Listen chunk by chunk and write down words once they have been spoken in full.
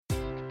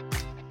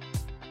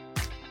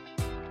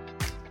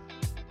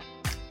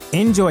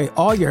Enjoy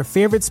all your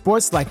favorite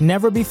sports like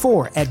never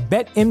before at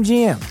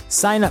BetMGM.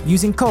 Sign up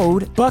using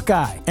code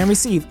Buckeye and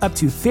receive up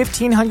to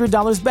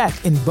 $1,500 back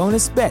in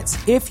bonus bets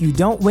if you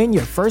don't win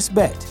your first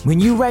bet. When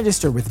you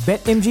register with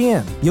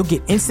BetMGM, you'll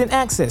get instant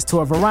access to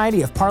a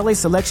variety of parlay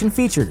selection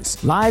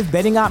features, live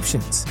betting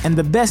options, and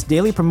the best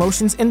daily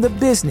promotions in the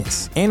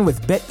business. And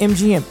with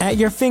BetMGM at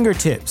your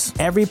fingertips,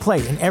 every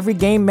play and every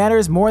game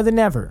matters more than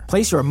ever.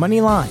 Place your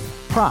money line,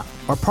 prop,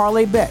 or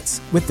parlay bets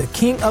with the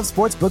king of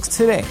sportsbooks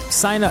today.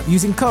 Sign up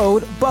using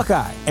code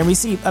Buckeye and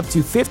receive up to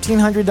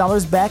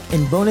 $1,500 back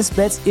in bonus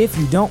bets if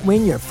you don't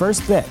win your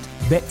first bet.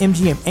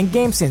 BetMGM and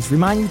GameSense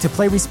remind you to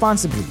play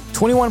responsibly.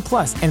 21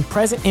 plus and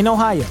present in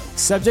Ohio,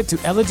 subject to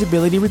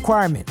eligibility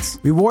requirements.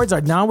 Rewards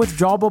are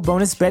non-withdrawable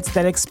bonus bets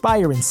that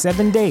expire in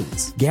 7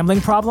 days. Gambling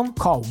problem?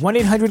 Call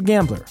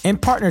 1-800-GAMBLER. In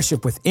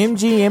partnership with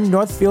MGM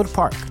Northfield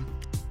Park.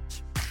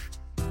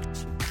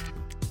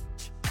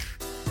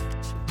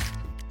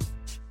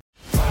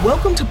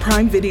 Welcome to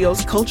Prime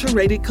Video's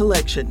Culture-Rated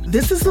Collection.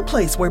 This is the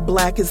place where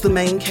Black is the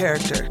main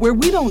character, where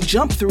we don't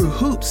jump through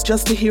hoops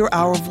just to hear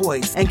our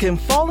voice, and can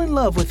fall in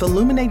love with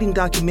illuminating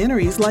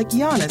documentaries like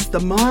Giannis, The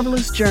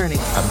Marvelous Journey.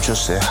 I'm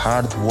just a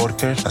hard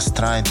worker that's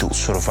trying to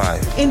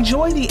survive.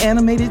 Enjoy the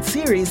animated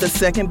series, The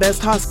Second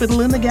Best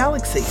Hospital in the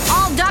Galaxy.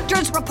 All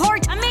doctors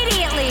report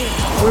immediately!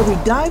 Where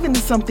we dive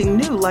into something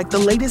new like the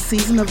latest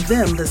season of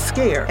Them, The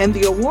Scare, and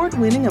the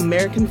award-winning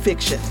American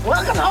Fiction.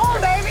 Welcome home,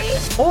 baby!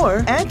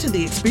 Or add to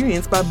the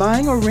experience by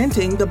buying or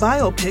renting the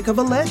biopic of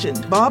a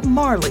legend, Bob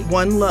Marley,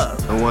 One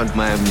Love. I want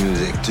my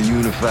music to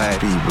unify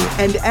people.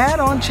 And add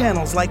on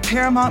channels like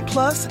Paramount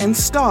Plus and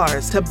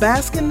Stars to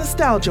bask in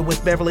nostalgia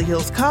with Beverly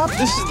Hills Cop.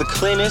 This is the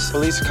cleanest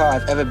police car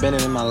I've ever been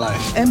in my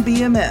life. And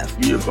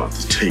BMF. You're about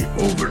to take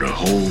over the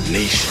whole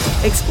nation.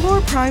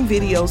 Explore Prime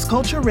Video's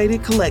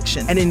Culture-Rated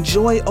Collection and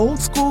enjoy old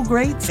school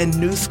greats and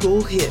new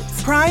school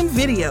hits. Prime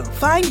Video.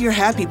 Find your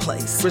happy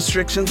place.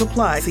 Restrictions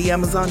apply. See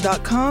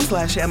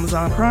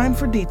Amazon.com/Amazon Prime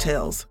for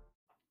details.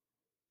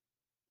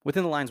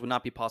 Within the Lines would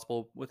not be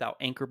possible without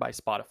Anchor by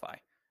Spotify.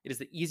 It is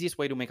the easiest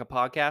way to make a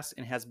podcast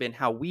and has been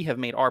how we have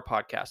made our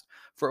podcast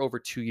for over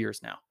 2 years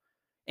now.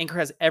 Anchor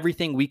has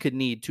everything we could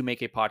need to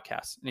make a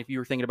podcast. And if you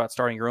were thinking about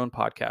starting your own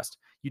podcast,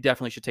 you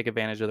definitely should take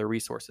advantage of their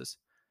resources.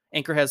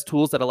 Anchor has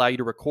tools that allow you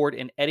to record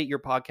and edit your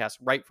podcast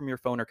right from your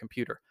phone or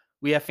computer.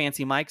 We have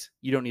fancy mics.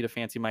 You don't need a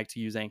fancy mic to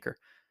use Anchor.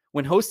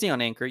 When hosting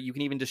on Anchor, you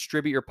can even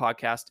distribute your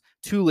podcast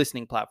to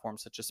listening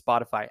platforms such as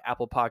Spotify,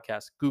 Apple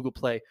Podcasts, Google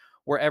Play,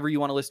 wherever you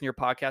want to listen to your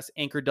podcast.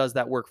 Anchor does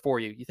that work for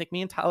you. You think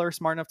me and Tyler are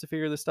smart enough to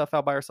figure this stuff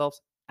out by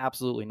ourselves?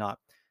 Absolutely not.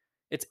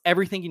 It's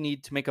everything you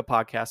need to make a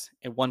podcast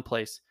in one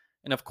place.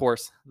 And of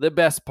course, the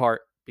best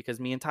part, because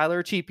me and Tyler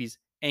are cheapies,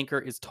 Anchor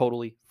is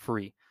totally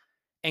free.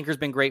 Anchor's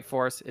been great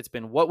for us. It's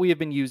been what we have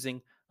been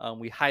using.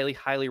 We highly,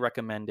 highly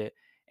recommend it.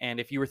 And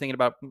if you were thinking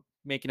about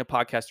making a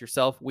podcast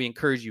yourself, we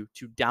encourage you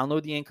to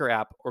download the Anchor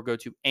app or go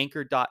to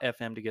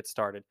anchor.fm to get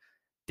started.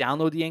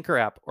 Download the Anchor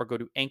app or go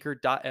to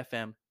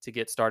anchor.fm to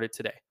get started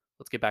today.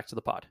 Let's get back to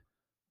the pod.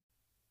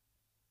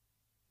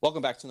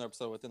 Welcome back to another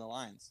episode of Within the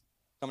Lines.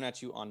 Coming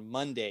at you on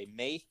Monday,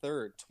 May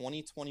 3rd,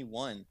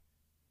 2021.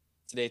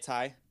 Today,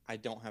 Ty, I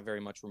don't have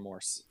very much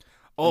remorse.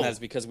 Oh. And that is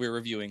because we're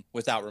reviewing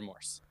Without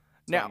Remorse.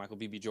 Now, Michael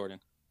B.B. Jordan.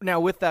 Now,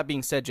 with that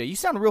being said, Jay, you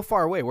sound real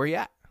far away. Where are you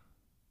at?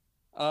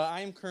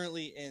 I am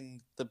currently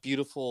in the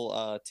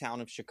beautiful town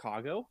of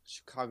Chicago,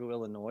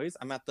 Illinois.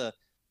 I'm at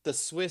the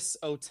Swiss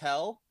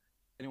Hotel.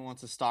 Anyone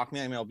wants to stalk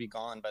me, I mean, I'll be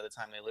gone by the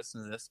time they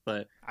listen to this.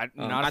 But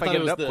not if I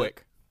get it up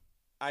quick.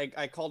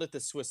 I called it the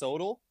Swiss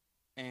Odal,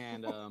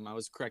 and I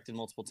was corrected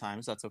multiple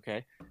times. That's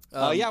okay.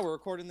 Yeah, we're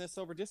recording this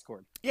over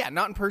Discord. Yeah,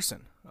 not in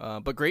person.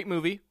 But great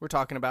movie we're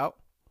talking about.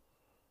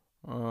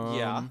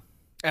 Yeah.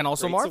 And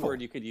also Great's Marvel. a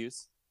word you could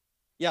use.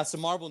 Yeah,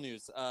 some Marvel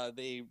news.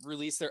 They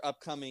released their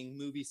upcoming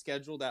movie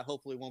schedule that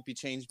hopefully won't be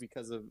changed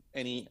because of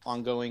any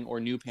ongoing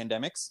or new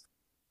pandemics.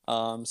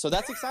 So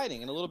that's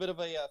exciting, and a little bit of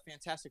a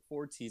Fantastic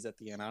Four tease at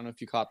the end. I don't know if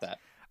you caught that.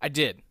 I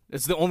did.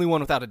 It's the only one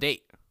without a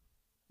date.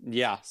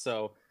 Yeah,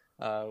 so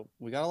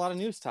we got a lot of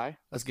news, Ty.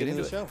 Let's get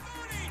into the show. 20,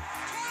 10,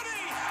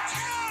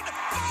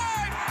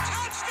 5,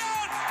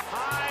 touchdown!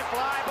 High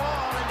fly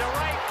ball into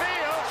right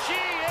field.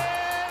 She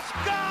is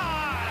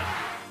gone!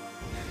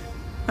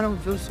 I don't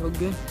feel so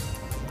good.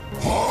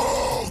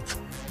 Hulk!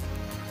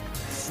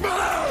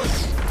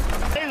 Smash!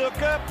 Hey,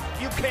 look up.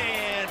 You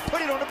can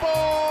put it on the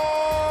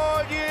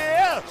board.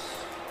 Yes!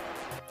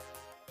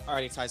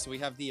 Alrighty, Ty, so we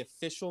have the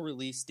official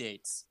release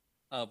dates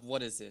of,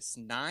 what is this,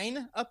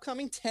 10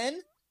 upcoming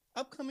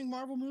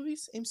Marvel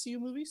movies, MCU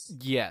movies?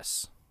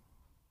 Yes.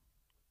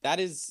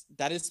 That is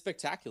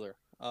spectacular.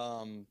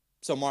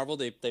 So Marvel,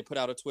 they put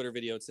out a Twitter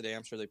video today.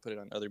 I'm sure they put it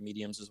on other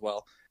mediums as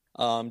well.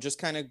 Just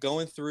kind of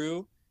going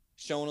through,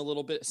 showing a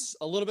little bit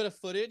of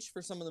footage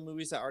for some of the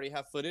movies that already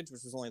have footage,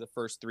 which was only the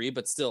first 3,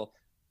 but still,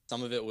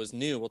 some of it was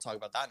new. We'll talk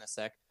about that in a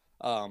sec.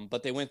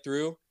 But they went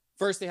through.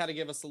 First, they had to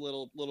give us a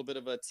little bit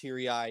of a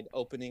teary-eyed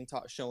opening,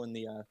 showing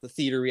the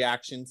theater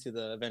reaction to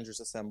the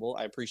Avengers Assemble.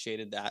 I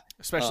appreciated that,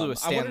 especially with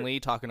Stan Lee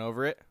talking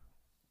over it.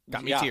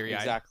 Got me teary-eyed.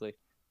 Exactly.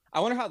 I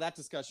wonder how that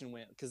discussion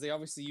went, because they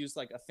obviously used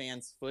like a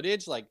fan's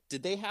footage. Like,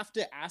 did they have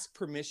to ask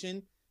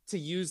permission to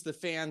use the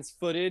fan's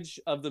footage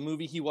of the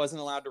movie he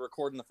wasn't allowed to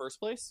record in the first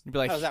place? You'd be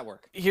like, how does that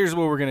work? Here's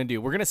what we're going to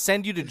do. We're going to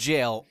send you to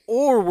jail,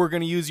 or we're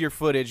going to use your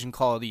footage and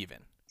call it even.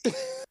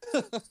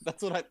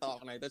 That's what I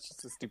thought that's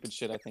just the stupid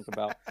shit I think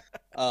about.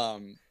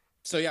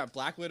 So yeah,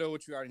 Black Widow,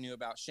 which we already knew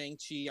about.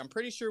 Shang-Chi, I'm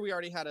pretty sure we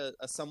already had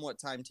a somewhat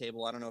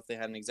timetable. I don't know if they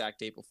had an exact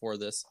date before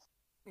this.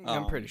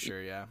 I'm pretty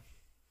sure, yeah.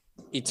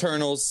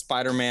 Eternals,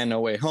 Spider-Man, No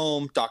Way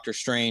Home, Doctor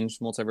Strange,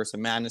 Multiverse of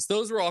Madness.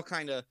 Those were all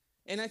kind of,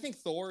 and I think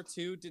Thor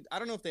too. I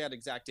don't know if they had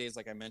exact days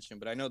like I mentioned,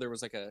 but I know there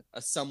was like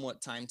a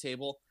somewhat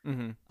timetable.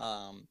 Mm-hmm.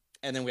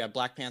 And then we have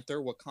Black Panther,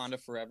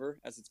 Wakanda Forever,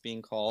 as it's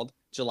being called,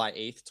 July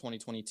 8th,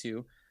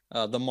 2022.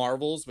 The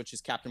Marvels, which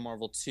is Captain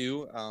Marvel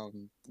 2,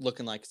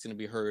 looking like it's going to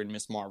be her and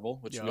Miss Marvel,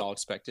 which we all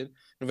expected.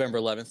 November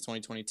 11th,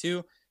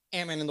 2022.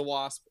 Ant-Man and the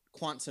Wasp,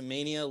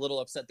 Quantumania. A little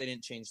upset they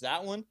didn't change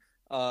that one.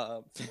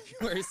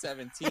 February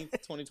 17th,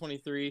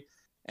 2023.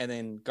 And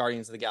then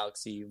Guardians of the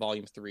Galaxy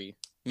Volume 3,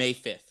 May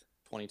 5th,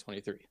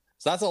 2023.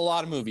 So that's a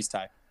lot of movies,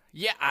 Ty.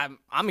 Yeah,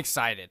 I'm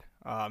excited.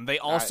 They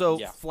also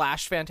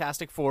flash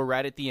Fantastic Four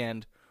right at the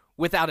end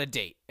without a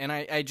date. And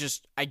I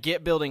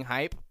get building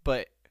hype,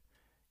 but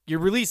you're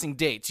releasing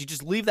dates. You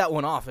just leave that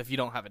one off if you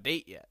don't have a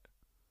date yet.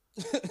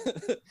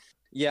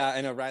 Yeah,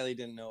 I know Riley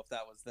didn't know if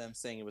that was them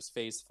saying it was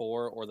Phase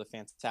 4 or the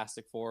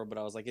Fantastic Four, but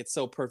I was like, it's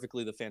so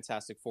perfectly the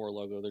Fantastic Four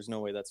logo. There's no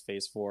way that's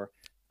Phase 4.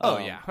 Oh,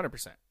 yeah,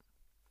 100%.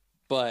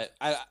 But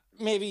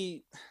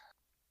maybe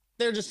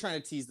they're just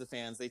trying to tease the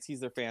fans. They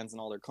tease their fans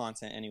and all their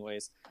content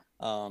anyways,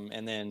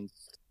 and then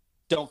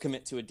don't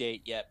commit to a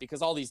date yet,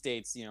 because all these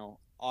dates,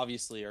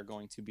 obviously are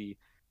going to be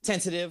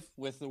tentative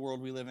with the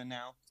world we live in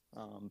now.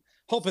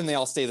 Hoping they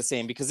all stay the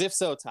same, because if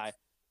so, Ty,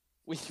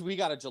 we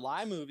got a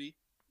July movie,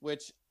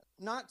 which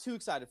not too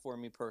excited for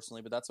me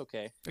personally, but that's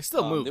okay. It's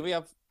still a movie. Then we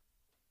have,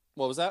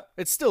 what was that?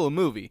 It's still a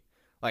movie.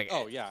 Like,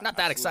 oh yeah, not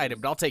that excited,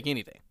 but I'll take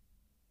anything.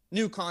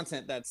 New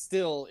content that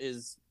still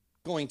is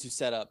going to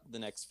set up the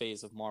next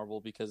phase of Marvel,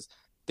 because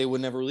they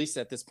would never release it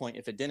at this point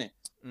if it didn't.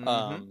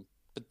 Mm-hmm.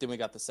 But then we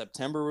got the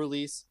September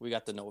release, we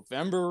got the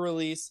November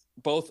release,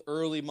 both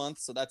early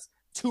months, so that's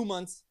 2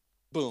 months.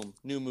 Boom,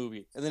 new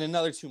movie. And then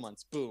another 2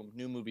 months, boom,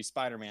 new movie,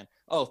 Spider-Man.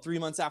 3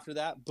 months after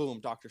that, boom,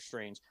 Doctor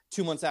Strange.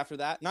 2 months after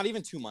that, not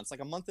even 2 months, like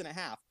a month and a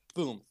half,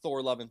 boom,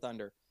 Thor, Love and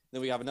Thunder.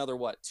 Then we have another,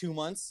 2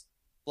 months,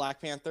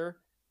 Black Panther.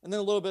 And then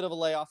a little bit of a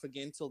layoff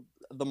again till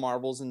the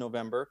Marvels in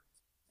November.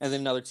 And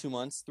then another 2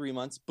 months, 3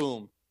 months,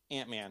 boom,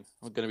 Ant-Man.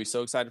 I'm going to be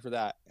so excited for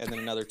that. And then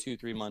another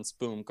 2-3 months,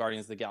 boom,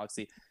 Guardians of the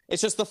Galaxy.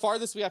 It's just the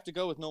farthest we have to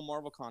go with no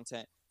Marvel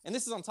content. And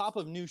this is on top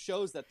of new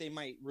shows that they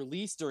might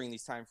release during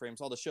these time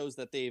frames, all the shows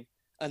that they've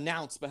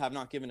announced but have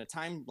not given a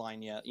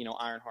timeline yet,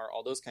 Ironheart,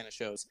 all those kind of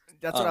shows.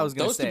 That's what I was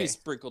going to say. Those to be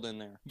sprinkled in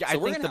there. Yeah,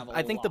 so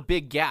I think the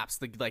big gaps,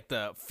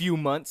 the few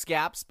months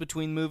gaps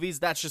between movies,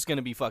 that's just going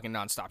to be fucking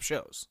nonstop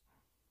shows.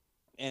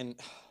 And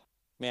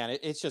man,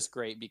 it's just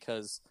great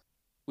because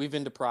we've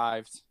been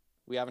deprived.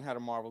 We haven't had a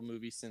Marvel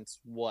movie since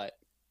what?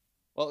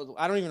 Well,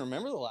 I don't even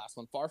remember the last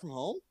one. Far From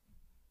Home?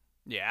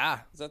 Yeah.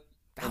 That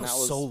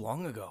was so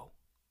long ago.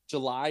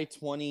 July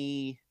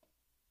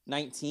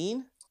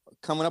 2019?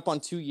 Coming up on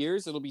 2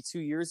 years. It'll be 2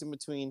 years in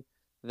between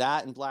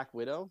that and Black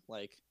Widow.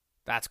 Like,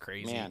 that's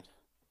crazy. Man,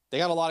 they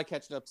got a lot of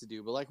catching up to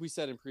do. But like we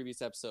said in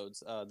previous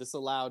episodes, this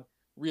allowed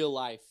real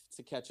life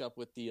to catch up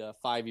with the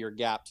 5-year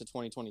gap to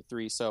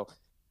 2023. So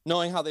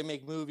knowing how they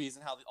make movies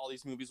and how all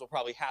these movies will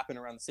probably happen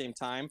around the same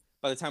time,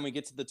 by the time we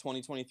get to the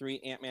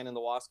 2023 Ant-Man and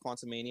the Wasp,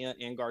 Quantumania,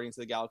 and Guardians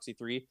of the Galaxy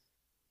 3,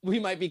 we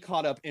might be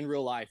caught up in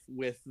real life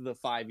with the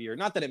 5-year.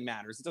 Not that it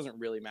matters. It doesn't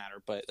really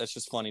matter, but that's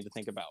just funny to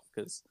think about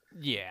because,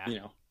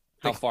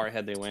 how far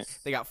ahead they went.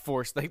 They got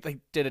forced. They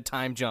did a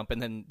time jump and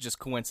then just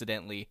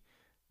coincidentally,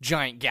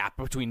 giant gap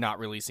between not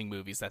releasing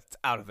movies that's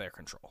out of their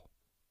control.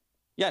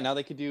 Yeah, now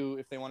they could do,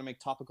 if they want to make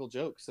topical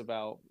jokes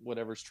about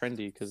whatever's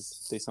trendy,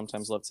 because they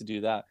sometimes love to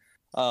do that.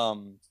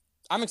 I'm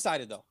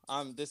excited, though.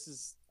 I'm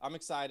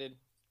excited.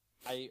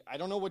 I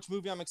don't know which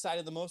movie I'm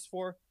excited the most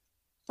for.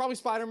 Probably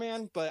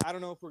Spider-Man, but I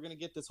don't know if we're going to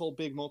get this whole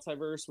big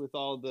multiverse with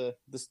all the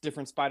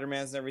different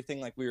Spider-Mans and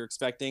everything like we were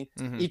expecting.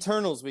 Mm-hmm.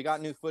 Eternals, we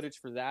got new footage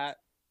for that.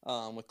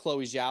 With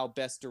Chloe Zhao,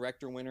 Best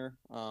Director winner,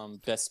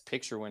 Best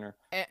Picture winner.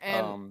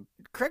 And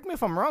correct me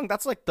if I'm wrong,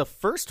 that's like the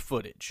first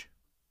footage.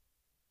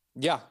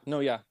 Yeah.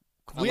 We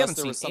haven't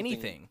seen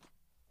anything.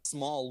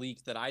 Small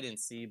leak that I didn't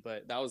see,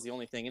 but that was the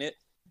only thing in it.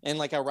 And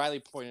like how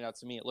Riley pointed out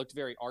to me, it looked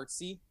very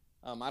artsy.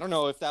 I don't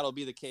know if that'll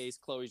be the case.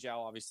 Chloe Zhao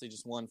obviously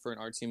just won for an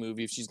artsy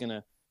movie.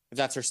 If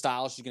that's her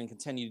style, she's going to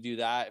continue to do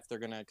that. If they're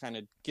going to kind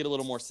of get a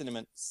little more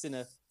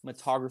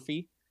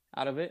cinematography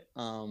out of it.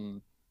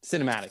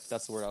 Cinematic,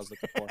 that's the word I was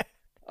looking for.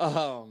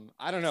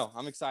 I don't know.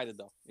 I'm excited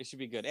though. It should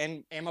be good.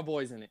 And my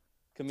boy's in it.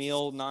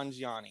 Camille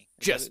Nanjiani.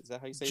 Is that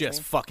how you say his name?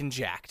 Just fucking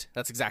jacked.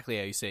 That's exactly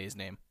how you say his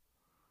name.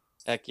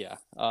 Heck yeah.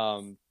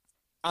 I'm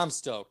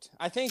stoked.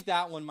 I think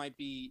that one might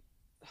be...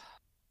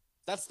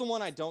 That's the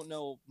one I don't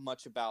know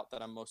much about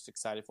that I'm most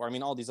excited for. I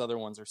mean, all these other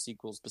ones are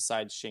sequels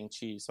besides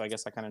Shang-Chi, so I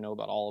guess I kind of know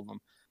about all of them.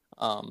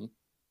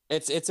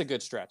 It's a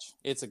good stretch.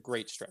 It's a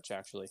great stretch,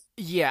 actually.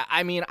 Yeah,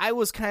 I mean, I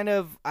was kind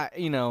of,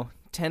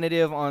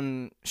 tentative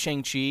on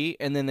Shang-Chi,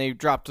 and then they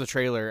dropped the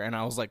trailer, and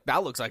I was like,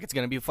 that looks like it's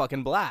going to be a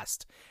fucking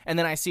blast. And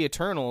then I see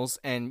Eternals,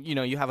 and,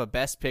 you have a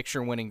Best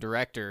Picture winning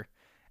director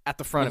at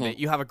the front of it.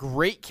 You have a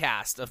great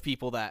cast of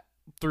people that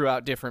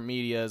throughout different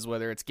medias,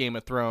 whether it's Game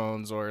of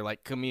Thrones or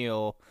like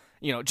Camille,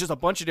 just a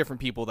bunch of different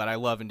people that I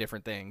love in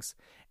different things.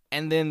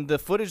 And then the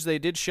footage they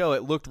did show,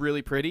 it looked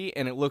really pretty,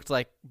 and it looked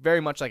like very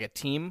much like a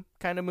team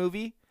kind of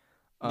movie.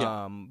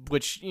 Yeah.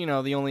 Which, the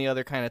only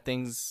other kind of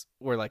things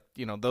were like,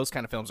 those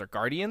kind of films are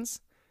Guardians.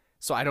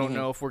 So I don't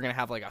know if we're going to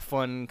have like a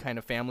fun kind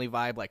of family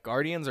vibe like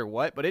Guardians or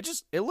what, but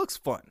it looks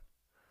fun.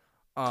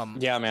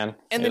 Yeah, man.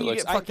 And then you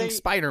get fucking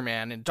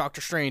Spider-Man and Doctor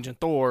Strange and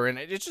Thor, and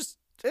it's just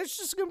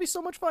going to be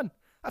so much fun.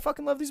 I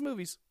fucking love these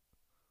movies.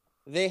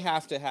 They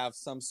have to have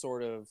some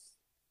sort of,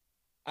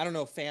 I don't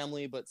know,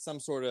 family, but some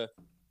sort of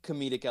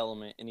comedic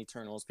element in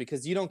Eternals,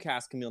 because you don't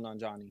cast Kumail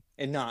Nanjiani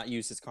and not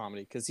use his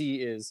comedy, because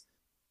he is,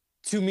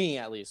 to me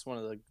at least, one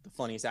of the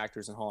funniest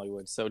actors in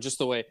Hollywood. So just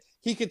the way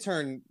he could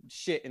turn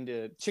chicken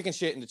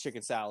shit into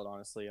chicken salad,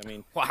 honestly. I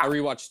mean, wow. I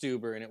rewatched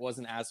Stuber and it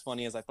wasn't as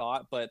funny as I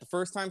thought, but the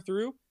first time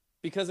through,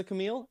 because of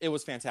Kumail, it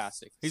was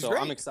fantastic. He's so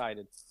great. I'm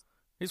excited.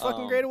 He's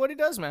fucking great at what he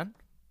does, man.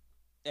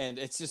 And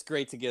it's just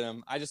great to get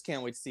him. I just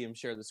can't wait to see him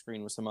share the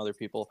screen with some other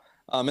people.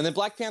 And then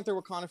Black Panther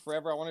Wakanda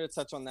Forever, I wanted to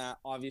touch on that.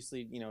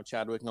 Obviously,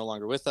 Chadwick no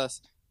longer with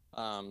us.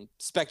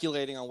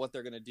 Speculating on what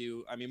they're going to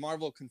do. I mean,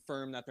 Marvel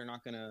confirmed that they're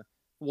not going to.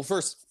 Well,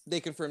 first, they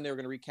confirmed they were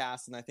going to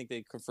recast, and I think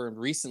they confirmed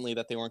recently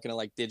that they weren't going to,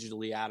 like,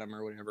 digitally add him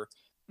or whatever.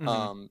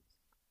 Mm-hmm.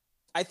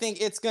 I think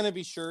it's going to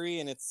be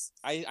Shuri, and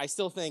I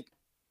still think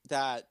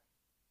that,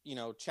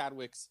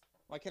 Chadwick's,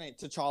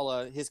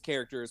 T'Challa, his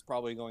character is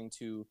probably going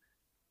to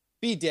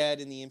be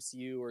dead in the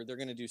MCU, or they're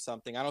going to do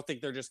something. I don't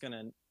think they're just going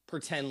to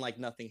pretend like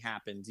nothing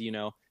happened,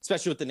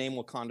 especially with the name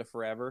Wakanda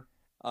Forever.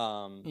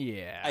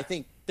 Yeah. I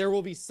think there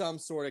will be some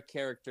sort of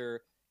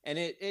character. And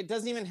it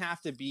doesn't even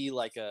have to be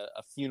like a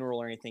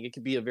funeral or anything. It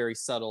could be a very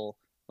subtle,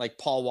 like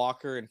Paul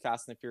Walker in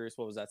Fast and the Furious,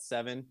 what was that,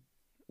 7?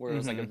 Where it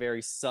was like a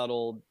very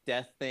subtle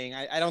death thing.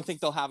 I don't think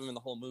they'll have him in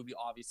the whole movie,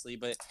 obviously,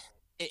 but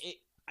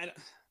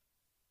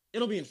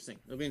it'll be interesting.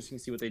 It'll be interesting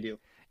to see what they do.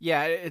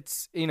 Yeah,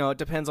 it's, it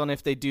depends on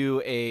if they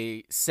do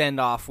a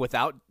send-off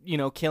without,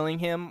 killing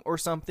him or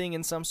something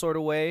in some sort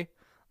of way.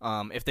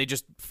 If they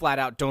just flat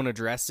out don't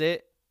address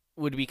it,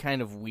 would be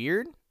kind of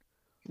weird.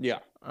 Yeah.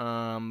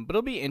 But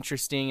it'll be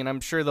interesting, and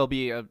I'm sure there'll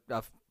be a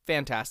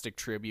fantastic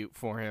tribute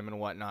for him and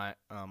whatnot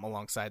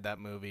alongside that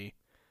movie.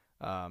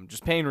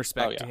 Just paying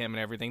respect to him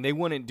and everything. They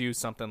wouldn't do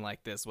something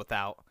like this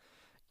without,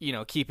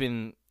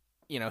 keeping,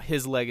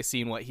 his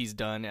legacy and what he's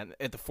done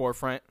at the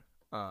forefront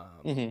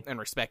and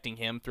respecting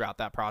him throughout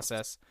that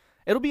process.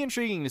 It'll be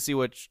intriguing to see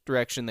which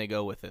direction they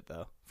go with it,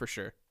 though, for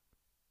sure.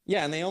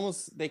 Yeah, and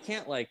they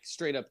can't, like,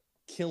 straight up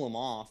kill him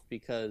off,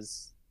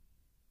 because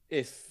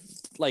if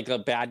like a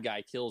bad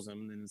guy kills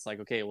him, then it's like,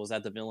 okay, well, is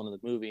that the villain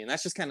of the movie? And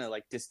that's just kind of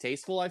like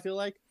distasteful, I feel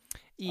like.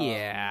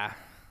 Yeah.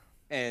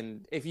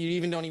 And if you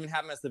don't even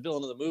have him as the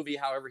villain of the movie,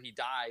 however he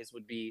dies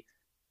would be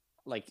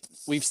like,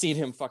 we've seen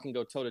him fucking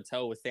go toe to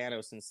toe with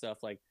Thanos and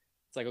stuff. Like,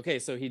 it's like, okay,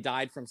 so he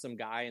died from some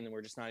guy, and then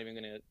we're just not even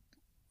going to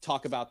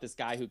talk about this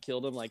guy who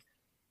killed him. Like,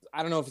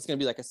 I don't know if it's going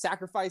to be like a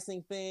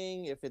sacrificing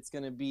thing, if it's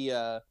going to be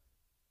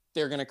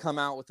they're going to come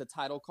out with a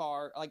title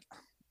card, like,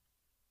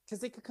 because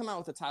they could come out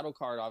with a title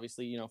card,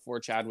 obviously, for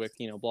Chadwick,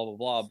 blah, blah,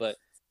 blah. But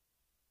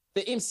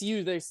the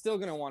MCU, they're still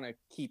going to want to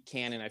keep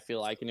canon, I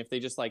feel like. And if they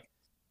just, like,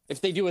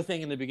 if they do a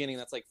thing in the beginning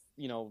that's, like,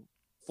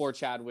 for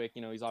Chadwick,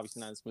 he's obviously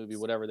not in this movie,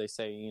 whatever they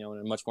say, in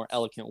a much more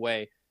eloquent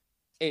way,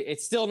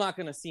 it's still not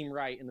going to seem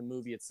right in the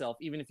movie itself,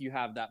 even if you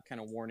have that kind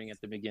of warning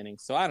at the beginning.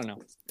 So I don't know.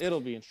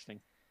 It'll be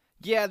interesting.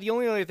 Yeah, the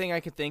only other thing I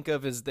could think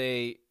of is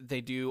they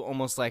do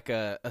almost like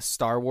a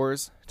Star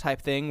Wars type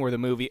thing where the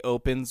movie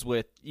opens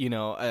with,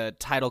 a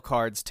title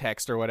card's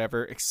text or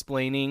whatever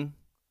explaining,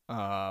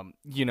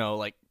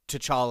 like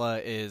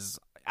T'Challa is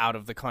out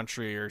of the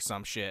country or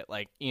some shit.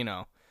 Like,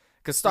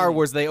 because Star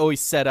Wars, they always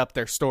set up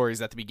their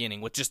stories at the beginning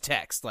with just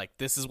text. Like,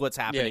 this is what's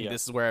happening.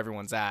 This is where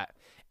everyone's at.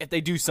 If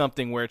they do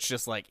something where it's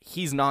just like,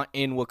 he's not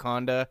in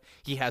Wakanda,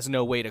 he has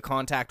no way to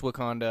contact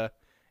Wakanda,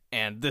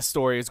 and this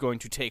story is going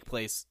to take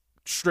place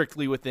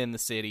strictly within the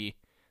city,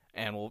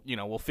 and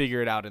we'll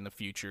figure it out in the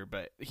future,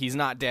 but he's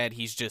not dead,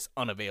 he's just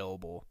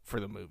unavailable for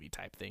the movie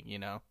type thing,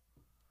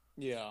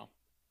 Yeah.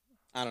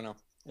 I don't know.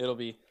 It'll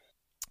be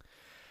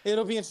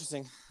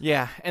interesting.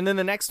 Yeah, and then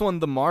the next one,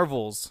 The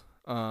Marvels,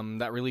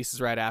 that releases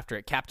right after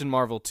it, Captain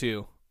Marvel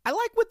 2. I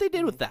like what they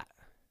did with that.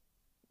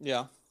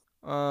 Yeah.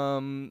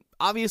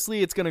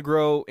 Obviously it's going to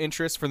grow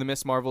interest for the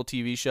Miss Marvel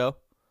TV show.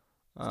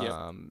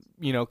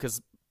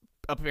 Because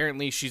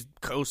apparently she's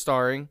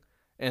co-starring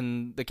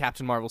in the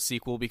Captain Marvel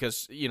sequel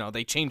because,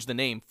 they changed the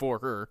name for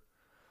her.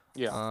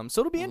 Yeah.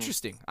 So it'll be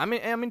interesting. I'm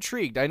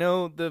intrigued. I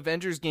know the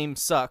Avengers game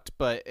sucked,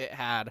 but it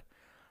had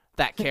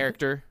that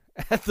character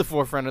at the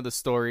forefront of the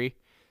story.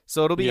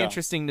 So it'll be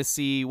interesting to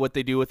see what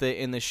they do with it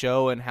in the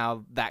show and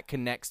how that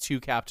connects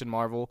to Captain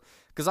Marvel.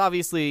 Because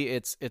obviously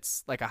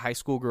it's like a high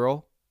school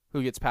girl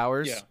who gets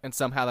powers, and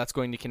somehow that's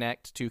going to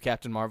connect to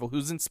Captain Marvel,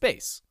 who's in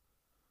space.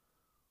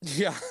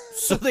 Yeah.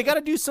 So they got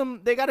to do some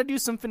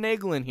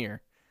finagling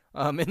here,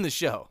 in the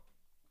show.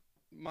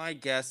 My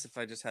guess, if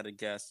I just had to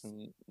guess,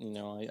 and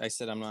I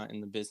said I'm not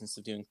in the business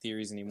of doing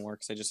theories anymore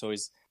because I just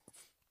always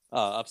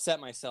upset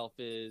myself,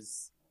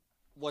 is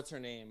what's her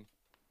name?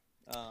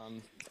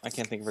 I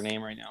can't think of her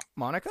name right now.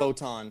 Monica?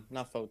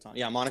 Not Photon.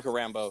 Yeah, Monica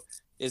Rambeau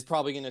is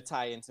probably going to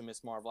tie into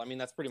Miss Marvel. I mean,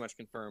 that's pretty much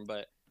confirmed,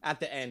 but at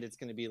the end, it's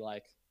going to be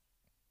like,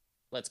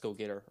 let's go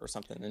get her or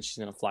something, and she's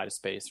going to fly to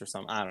space or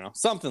something. I don't know.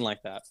 Something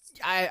like that.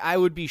 I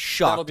would be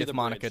shocked if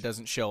Monica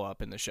doesn't show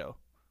up in the show.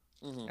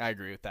 Mm-hmm. I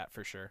agree with that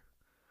for sure.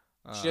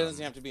 She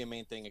doesn't have to be a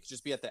main thing. It could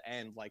just be at the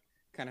end, like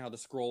kind of how the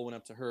scroll went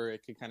up to her.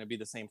 It could kind of be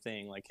the same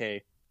thing, like,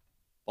 hey,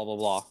 blah, blah,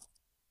 blah.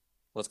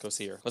 Let's go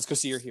see her. Let's go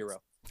see your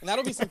hero. And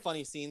that'll be some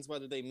funny scenes,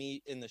 whether they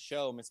meet in the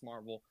show, Miss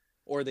Marvel,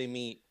 or they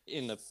meet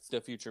in the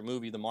future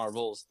movie, The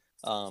Marvels.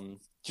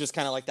 Just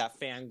kind of like that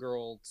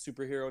fangirl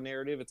superhero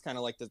narrative. It's kind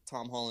of like the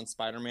Tom Holland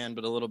Spider-Man,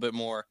 but a little bit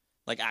more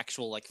like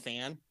actual like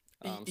fan.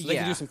 So they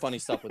can do some funny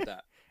stuff with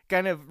that.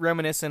 Kind of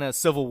reminiscent of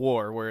Civil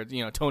War, where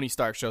Tony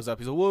Stark shows up.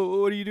 He's like,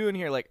 "Whoa, what are you doing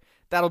here?" Like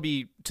that'll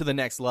be to the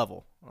next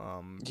level.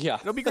 Yeah,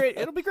 it'll be great.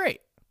 It'll be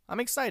great. I'm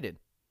excited.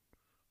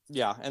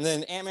 Yeah, and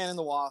then Ant-Man and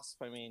the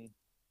Wasp. I mean,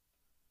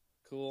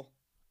 cool.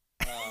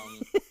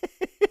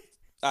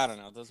 I don't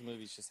know. Those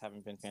movies just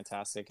haven't been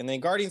fantastic. And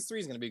then Guardians 3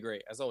 is going to be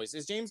great, as always.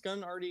 Is James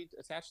Gunn already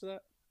attached to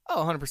that?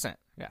 Oh, 100%.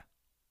 Yeah.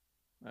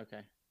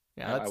 Okay.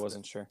 Yeah, I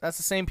wasn't sure. That's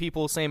the same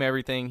people, same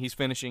everything. He's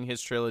finishing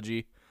his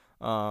trilogy.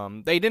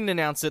 They didn't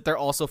announce it. They're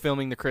also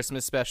filming the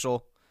Christmas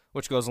special,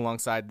 which goes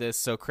alongside this.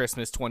 So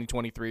Christmas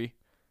 2023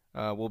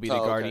 will be the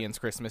Guardians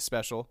Christmas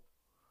special.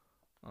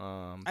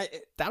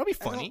 That'll be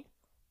funny.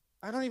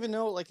 I don't even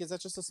know. Like, is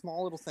that just a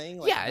small little thing?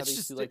 Like, yeah, it's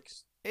just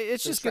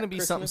it's just going to be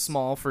something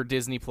small for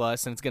Disney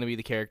Plus, and it's going to be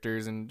the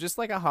characters and just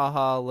like a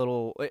haha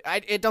little. I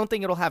don't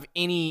think it'll have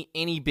any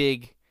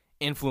big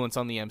influence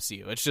on the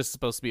MCU. It's just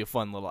supposed to be a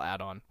fun little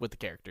add-on with the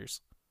characters.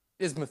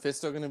 Is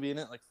Mephisto going to be in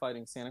it, like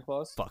fighting Santa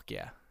Claus? Fuck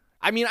yeah.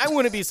 I mean, I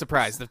wouldn't be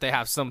surprised if they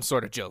have some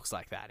sort of jokes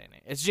like that in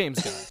it. It's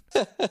James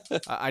Gunn.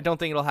 I don't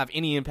think it'll have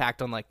any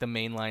impact on like the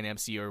mainline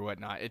MCU or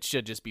whatnot. It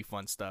should just be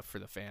fun stuff for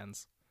the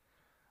fans.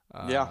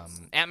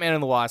 Ant-Man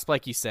and the Wasp,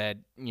 like you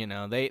said,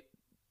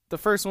 the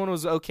first one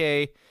was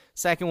okay.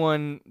 Second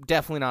one,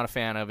 definitely not a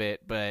fan of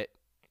it, but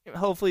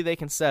hopefully they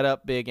can set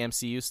up big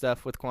MCU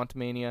stuff with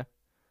Quantumania.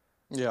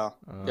 Yeah,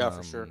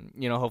 for sure.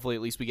 Hopefully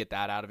at least we get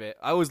that out of it.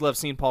 I always love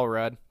seeing Paul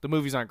Rudd. The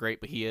movies aren't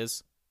great, but he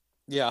is.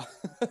 Yeah.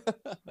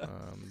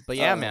 But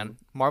yeah, man,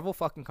 Marvel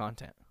fucking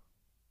content.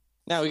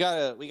 Now we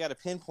gotta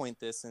pinpoint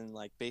this and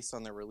like based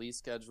on their release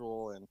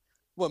schedule and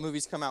what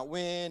movies come out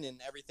when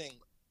and everything.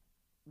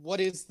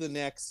 What is the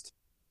next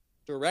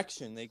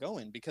direction they go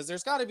in? Because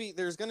there's going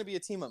to be a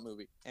team up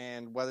movie,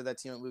 and whether that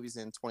team up movie's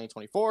in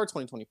 2024,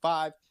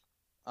 2025,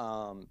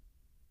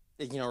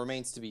 it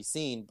remains to be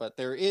seen. But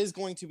there is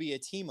going to be a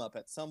team up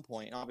at some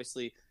point.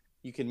 Obviously,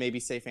 you could maybe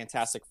say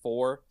Fantastic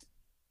Four,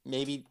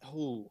 maybe.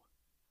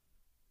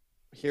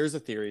 Here's a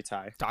theory,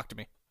 Ty. Talk to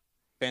me.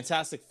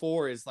 Fantastic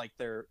Four is like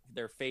their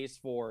Phase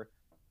 4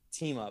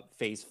 team up,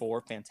 Phase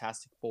 4,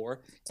 Fantastic Four,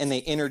 and they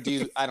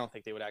introduce. I don't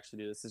think they would actually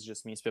do this. This is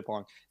just me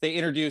spitballing. They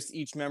introduce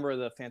each member of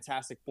the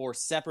Fantastic Four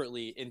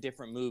separately in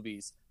different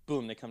movies.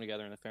 Boom, they come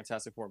together in a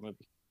Fantastic Four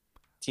movie,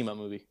 team up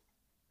movie.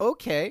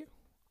 Okay,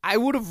 I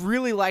would have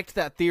really liked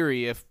that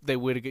theory if they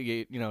would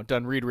have,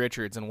 done Reed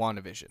Richards and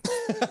WandaVision.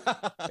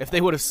 If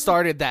they would have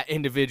started that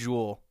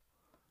individual,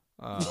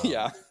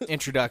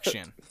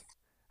 introduction.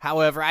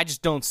 However, I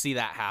just don't see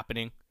that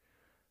happening.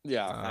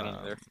 Yeah, I don't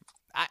either.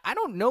 I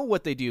don't know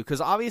what they do,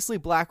 because obviously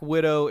Black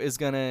Widow is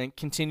going to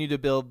continue to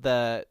build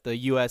the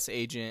U.S.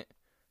 agent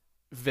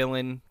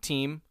villain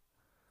team.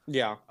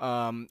 Yeah.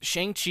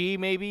 Shang-Chi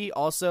maybe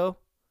also.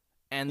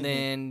 And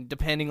then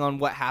depending on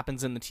what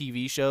happens in the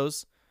TV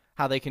shows,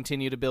 how they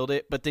continue to build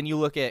it. But then you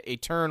look at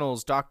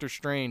Eternals, Doctor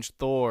Strange,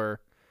 Thor,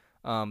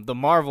 the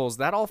Marvels.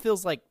 That all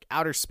feels like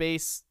outer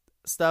space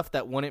stuff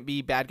that wouldn't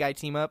be bad guy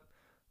team up.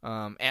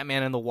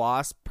 Ant-Man and the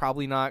Wasp,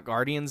 probably not.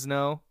 Guardians,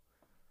 no.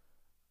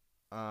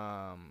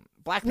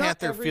 Black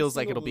Panther feels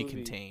like it'll be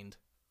contained.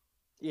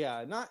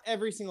 Yeah, not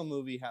every single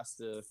movie has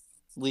to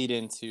lead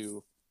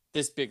into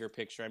this bigger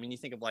picture. I mean, you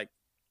think of like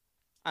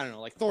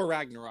Thor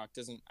Ragnarok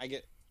doesn't.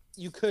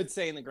 You could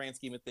say in the grand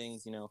scheme of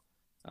things,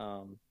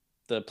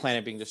 the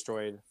planet being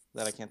destroyed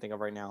that I can't think of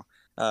right now,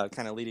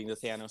 kind of leading to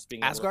Thanos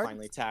being able to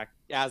finally attack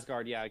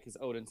Asgard. Yeah, because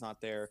Odin's not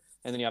there,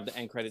 and then you have the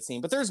end credit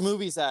scene. But there's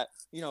movies that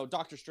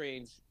Doctor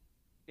Strange.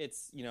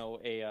 It's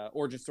a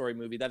origin story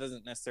movie that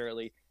doesn't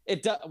necessarily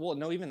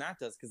even that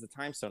does because the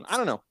time stone. I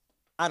don't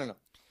know.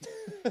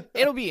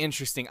 It'll be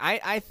interesting.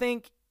 I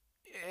think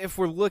if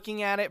we're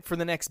looking at it for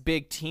the next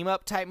big team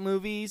up type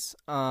movies,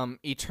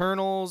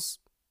 Eternals,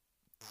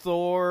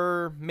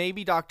 Thor,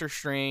 maybe Doctor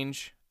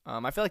Strange.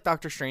 I feel like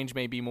Doctor Strange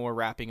may be more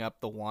wrapping up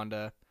the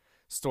Wanda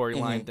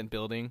storyline than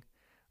building.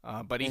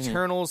 But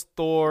Eternals,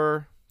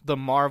 Thor, the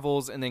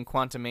Marvels, and then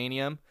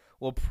Quantumania.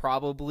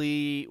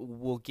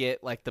 will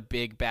get like the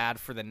big bad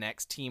for the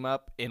next team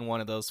up in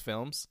one of those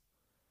films.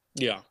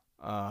 Yeah.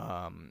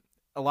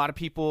 A lot of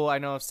people I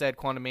know have said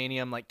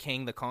Quantumanium, like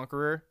Kang the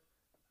Conqueror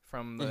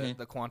from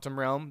the Quantum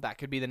Realm. That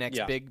could be the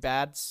next big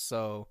bad.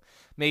 So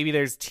maybe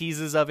there's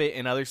teases of it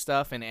and other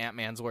stuff, and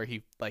Ant-Man's where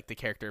he, like, the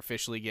character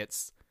officially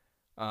gets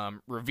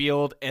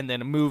revealed, and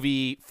then a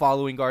movie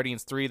following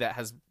Guardians 3 that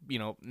has,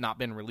 not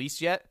been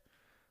released yet.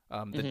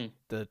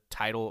 The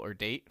title or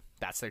date,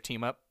 that's their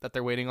team up that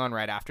they're waiting on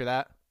right after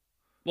that.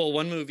 Well,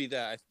 one movie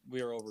that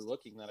we are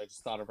overlooking that I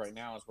just thought of right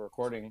now as we're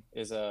recording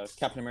is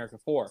Captain America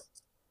 4,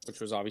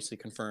 which was obviously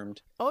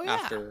confirmed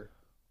after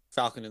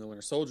Falcon and the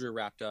Winter Soldier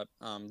wrapped up.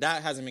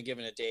 That hasn't been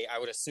given a date. I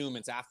would assume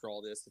it's after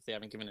all this if they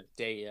haven't given it a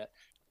date yet.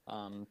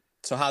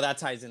 So how that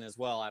ties in as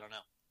well, I don't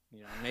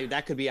know. Maybe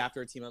that could be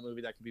after a team-up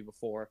movie. That could be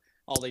before.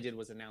 All they did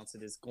was announce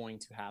it is going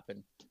to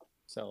happen.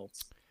 So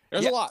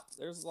there's a lot.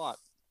 There's a lot.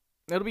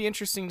 It'll be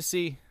interesting to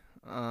see.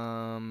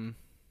 I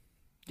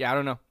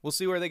don't know. We'll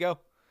see where they go.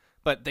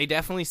 But they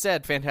definitely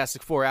said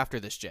Fantastic Four after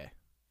this, Jay.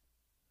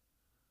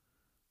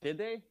 Did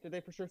they? Did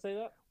they for sure say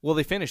that? Well,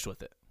 they finished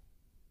with it.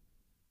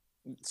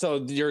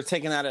 So you're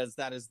taking that as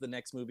the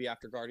next movie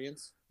after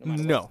Guardians?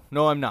 No,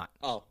 I'm not.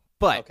 Oh,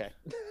 but okay.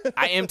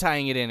 I am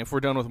tying it in, if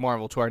we're done with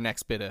Marvel, to our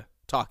next bit of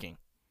talking.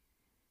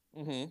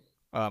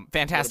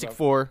 Fantastic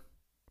Four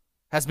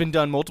has been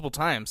done multiple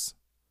times,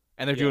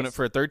 and they're doing it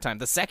for a third time.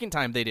 The second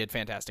time they did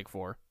Fantastic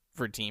Four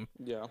for a team.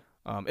 Yeah.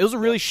 It was a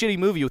really shitty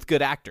movie with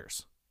good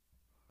actors.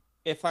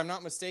 If I'm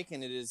not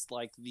mistaken, it is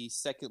like the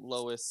second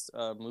lowest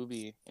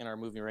movie in our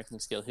movie ranking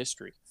scale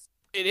history.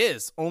 It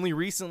is. Only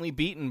recently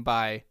beaten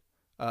by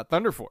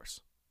Thunder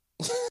Force.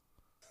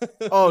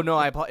 Oh, no,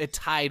 it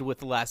tied with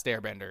The Last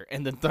Airbender,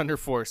 and then Thunder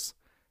Force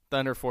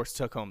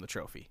took home the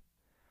trophy.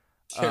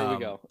 There we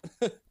go.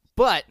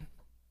 But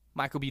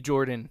Michael B.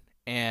 Jordan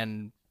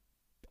and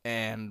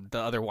the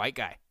other white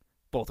guy,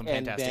 both in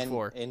Fantastic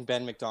Four. And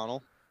Ben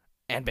McDonnell.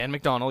 And Ben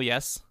McDonnell,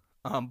 yes.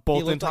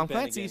 Both in Tom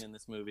Clancy's. In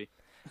this movie.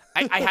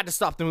 I had to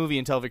stop the movie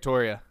and tell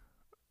Victoria.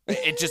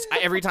 It just,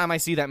 every time I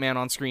see that man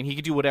on screen, he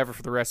could do whatever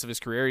for the rest of his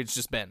career. It's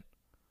just Ben.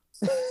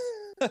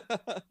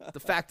 The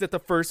fact that the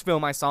first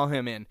film I saw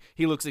him in,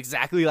 he looks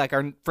exactly like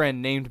our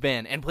friend named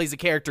Ben and plays a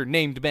character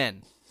named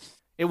Ben.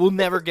 It will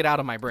never get out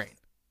of my brain.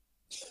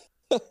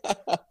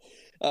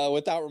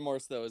 Without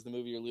Remorse, though, is the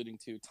movie you're alluding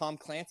to. Tom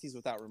Clancy's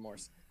Without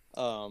Remorse.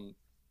 Do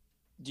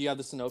you have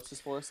the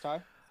synopsis for us,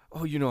 Ty?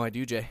 Oh, I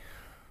do, Jay.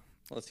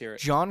 Let's hear it.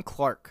 John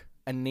Clark,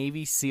 a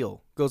Navy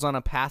SEAL, goes on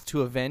a path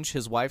to avenge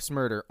his wife's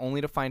murder only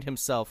to find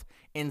himself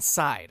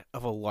inside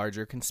of a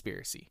larger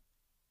conspiracy.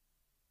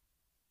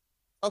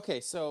 Okay,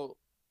 so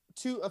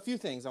a few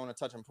things I want to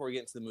touch on before we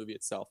get into the movie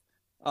itself.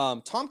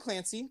 Tom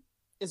Clancy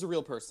is a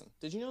real person.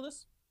 Did you know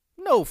this?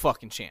 No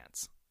fucking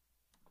chance.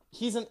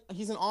 He's an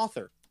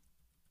author.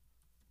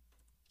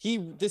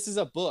 This is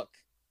a book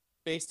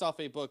based off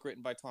a book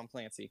written by Tom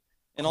Clancy.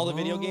 And all the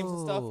video games and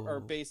stuff are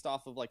based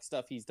off of like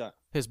stuff he's done.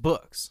 His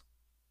books.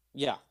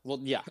 Yeah. Well,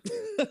 yeah.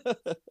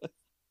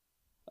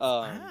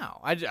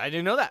 Wow. I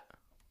didn't know that.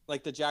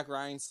 Like the Jack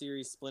Ryan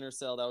series, Splinter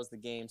Cell, that was the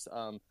games.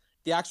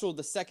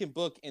 The second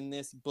book in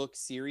this book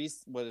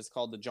series, what is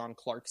called the John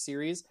Clark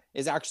series,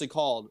 is actually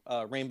called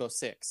Rainbow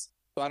Six.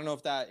 So I don't know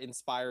if that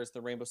inspires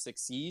the Rainbow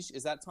Six Siege.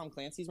 Is that Tom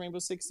Clancy's Rainbow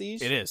Six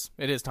Siege? It is.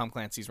 It is Tom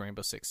Clancy's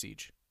Rainbow Six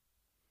Siege.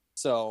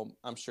 So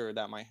I'm sure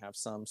that might have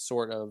some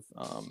sort of,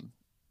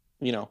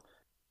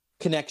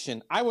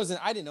 connection. I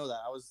didn't know that.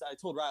 I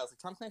told Riley, I was like,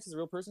 Tom Clancy's a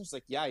real person? She's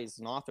like, yeah, he's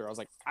an author. I was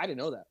like, I didn't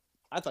know that.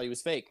 I thought he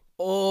was fake.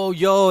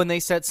 Oh, and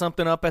they set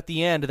something up at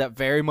the end that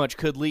very much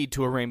could lead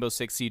to a Rainbow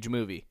Six Siege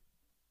movie.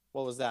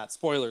 What was that?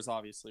 Spoilers,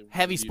 obviously.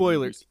 Heavy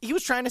spoilers. He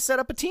was trying to set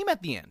up a team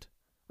at the end.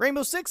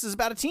 Rainbow Six is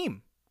about a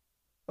team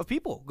of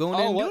people going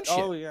in and doing shit.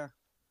 Oh, yeah.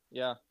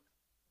 Yeah.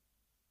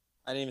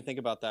 I didn't even think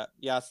about that.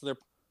 Yeah, so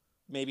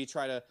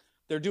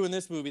they're doing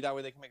this movie, that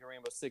way they can make a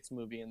Rainbow Six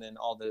movie, and then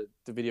all the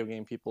video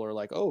game people are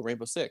like, oh,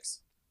 Rainbow Six.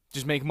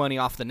 Just make money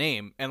off the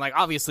name. And, like,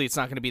 obviously it's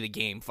not going to be the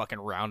game fucking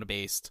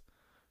round-based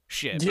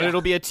shit. Yeah. But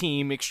it'll be a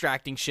team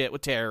extracting shit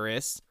with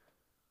terrorists.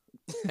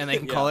 And they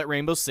can call it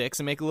Rainbow Six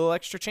and make a little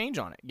extra change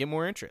on it. Get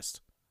more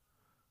interest.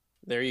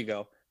 There you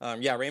go.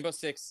 Rainbow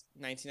Six,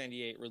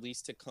 1998,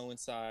 released to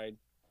coincide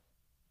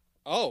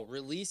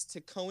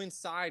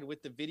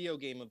with the video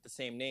game of the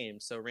same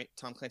name. So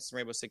Tom Clancy's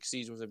Rainbow Six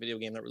Siege was a video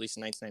game that released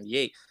in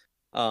 1998.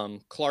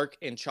 Clark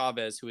and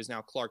Chavez, who is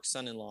now Clark's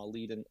son-in-law,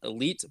 lead an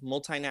elite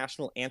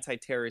multinational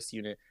anti-terrorist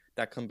unit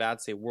that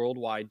combats a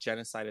worldwide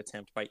genocide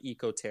attempt by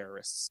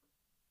eco-terrorists.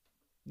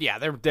 Yeah,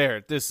 they're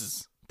there.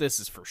 This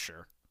is for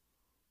sure.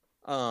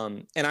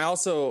 And I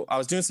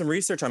was doing some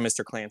research on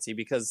Mr. Clancy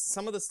because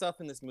some of the stuff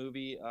in this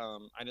movie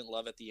I didn't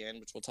love at the end,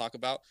 which we'll talk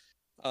about.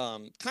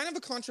 Kind of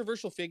a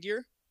controversial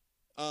figure.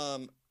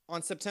 On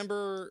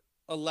September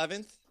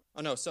 11th,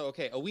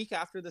 a week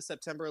after the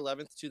September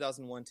 11th,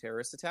 2001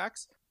 terrorist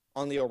attacks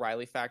on the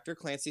O'Reilly factor,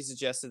 Clancy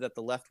suggested that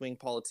the left-wing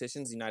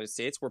politicians in the United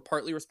States were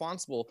partly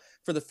responsible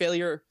for the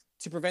failure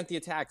to prevent the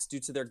attacks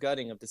due to their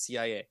gutting of the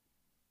CIA.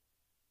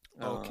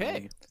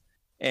 Okay.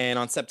 And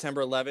on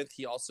September 11th,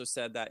 he also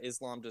said that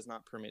Islam does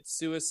not permit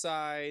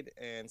suicide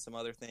and some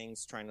other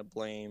things, trying to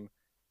blame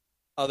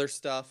other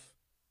stuff.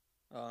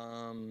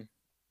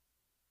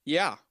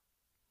 Yeah.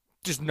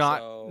 Just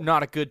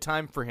not a good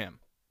time for him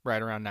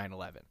right around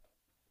 9/11.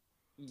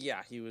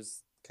 Yeah, he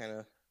was kind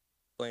of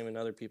blaming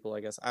other people,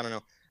 I guess. I don't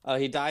know.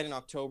 He died in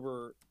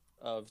October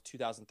of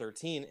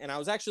 2013, and I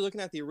was actually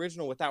looking at the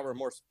original Without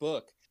Remorse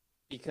book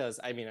because,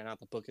 I mean, not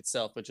the book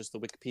itself, but just the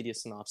Wikipedia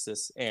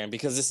synopsis, and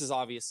because this is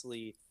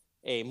obviously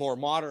a more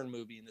modern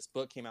movie, and this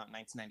book came out in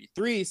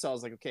 1993, so I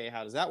was like, okay,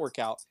 how does that work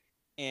out?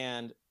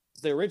 And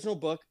the original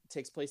book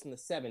takes place in the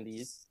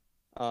 70s,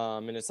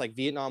 and it's like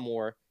Vietnam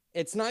War.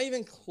 It's not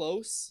even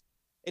close.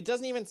 It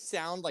doesn't even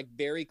sound like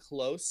very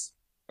close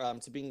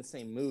to being the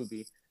same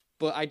movie,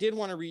 but I did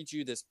want to read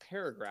you this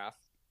paragraph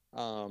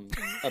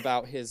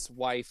about his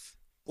wife.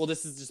 Well,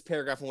 this is just a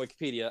paragraph on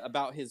Wikipedia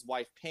about his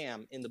wife,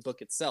 Pam, in the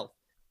book itself.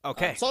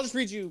 Okay. So I'll just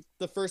read you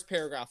the first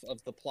paragraph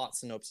of the plot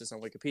synopsis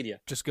on Wikipedia.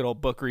 Just good old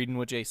book reading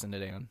with Jason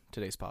today on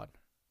today's pod.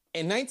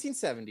 In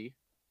 1970,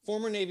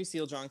 former Navy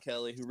SEAL John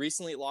Kelly, who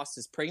recently lost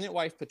his pregnant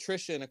wife,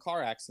 Patricia, in a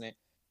car accident,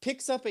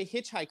 picks up a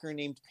hitchhiker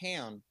named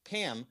Pam,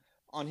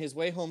 on his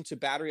way home to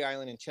Battery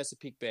Island in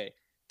Chesapeake Bay.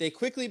 They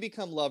quickly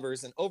become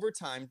lovers, and over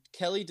time,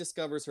 Kelly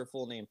discovers her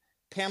full name,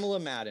 Pamela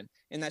Madden,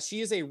 and that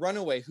she is a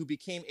runaway who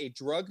became a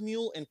drug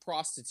mule and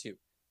prostitute.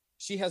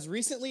 She has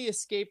recently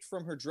escaped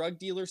from her drug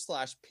dealer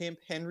 / pimp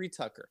Henry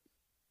Tucker.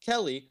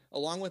 Kelly,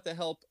 along with the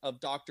help of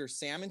Dr.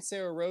 Sam and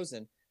Sarah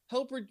Rosen,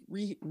 help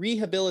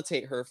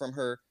rehabilitate her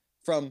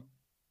from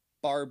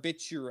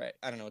barbiturate.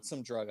 I don't know, it's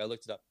some drug. I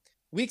looked it up.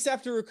 Weeks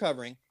after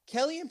recovering,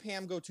 Kelly and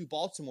Pam go to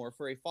Baltimore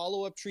for a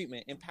follow-up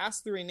treatment and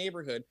pass through a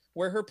neighborhood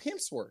where her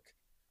pimps work.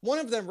 One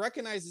of them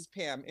recognizes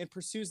Pam and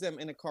pursues them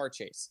in a car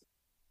chase.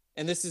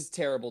 And this is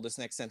terrible, this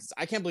next sentence.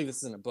 I can't believe this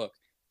is in a book.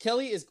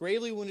 Kelly is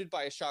gravely wounded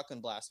by a shotgun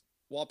blast,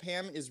 while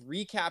Pam is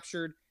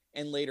recaptured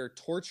and later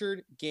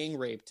tortured, gang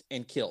raped,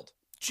 and killed.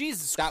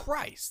 Jesus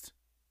Christ.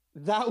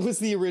 That was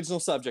the original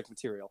subject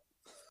material.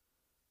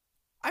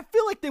 I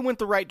feel like they went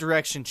the right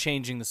direction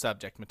changing the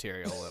subject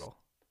material a little.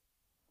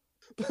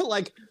 But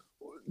like,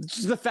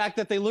 the fact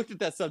that they looked at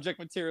that subject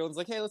material and was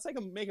like, hey, let's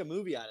make a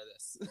movie out of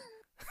this.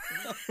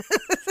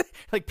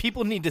 Like,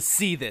 people need to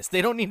see this.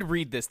 They don't need to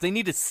read this. They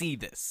need to see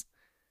this.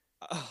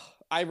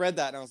 I read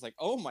that and I was like,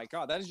 oh my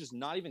God, that is just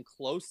not even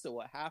close to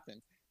what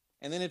happened.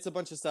 And then it's a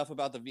bunch of stuff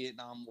about the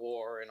Vietnam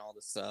War and all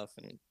this stuff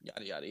and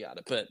yada, yada,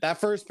 yada. But that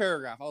first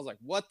paragraph, I was like,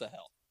 what the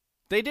hell?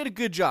 They did a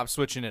good job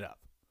switching it up.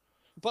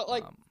 But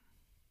like,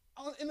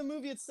 in the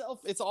movie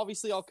itself, it's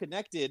obviously all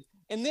connected.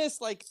 And this,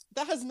 like,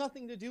 that has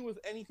nothing to do with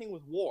anything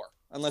with war.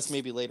 Unless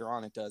maybe later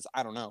on it does.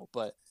 I don't know.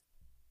 But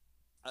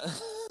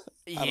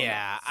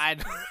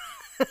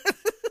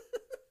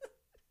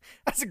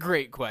That's a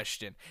great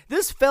question.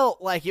 This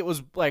felt like it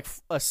was like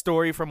a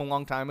story from a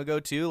long time ago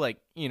too, like,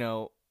 you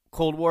know,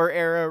 Cold War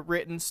era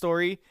written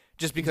story,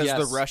 just because of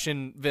the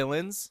Russian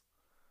villains.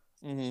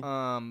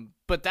 Mm-hmm.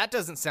 But that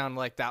doesn't sound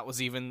like that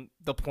was even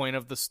the point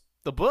of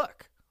the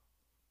book.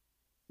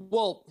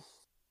 Well,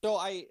 so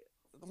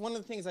one of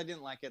the things I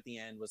didn't like at the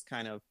end was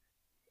kind of,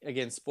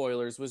 again,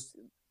 spoilers, was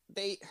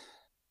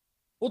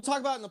we'll talk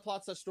about it in the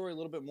plot such story a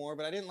little bit more,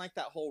 but I didn't like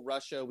that whole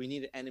Russia, we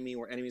need an enemy,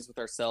 we're enemies with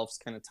ourselves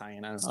kind of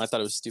tie-in. I don't know, I thought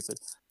it was stupid.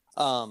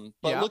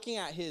 Looking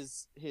at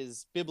his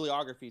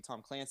bibliography,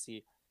 Tom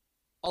Clancy,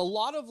 a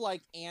lot of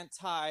like I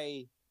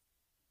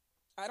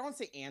don't want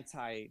to say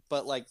anti,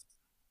 but like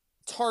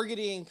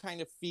targeting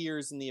kind of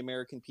fears in the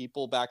American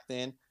people back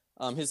then.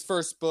 His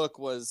first book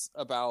was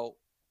about,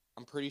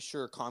 I'm pretty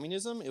sure,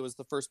 communism. It was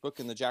the first book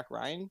in the Jack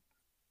Ryan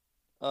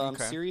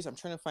series. I'm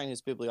trying to find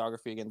his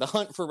bibliography again. The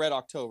Hunt for Red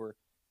October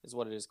is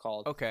what it is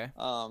called. Okay.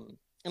 And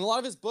a lot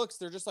of his books,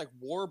 they're just like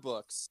war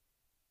books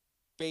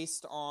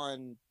based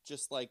on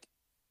just like,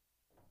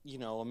 you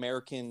know,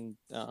 American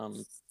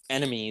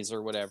enemies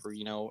or whatever,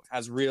 you know,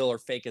 as real or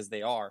fake as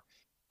they are.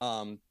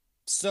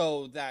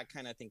 So that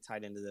kind of thing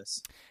tied into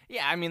this.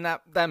 Yeah, I mean,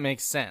 that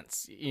makes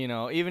sense. You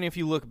know, even if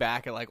you look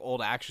back at like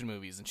old action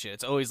movies and shit,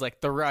 it's always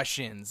like the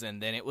Russians,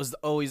 and then it was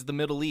always the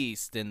Middle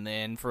East, and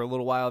then for a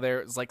little while there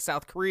it was like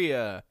South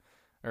Korea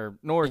or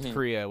North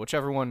Korea,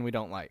 whichever one we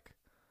don't like.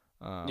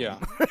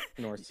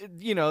 North.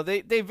 You know,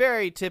 they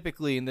very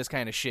typically in this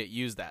kind of shit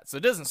use that, so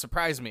it doesn't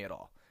surprise me at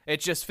all.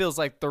 It just feels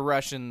like the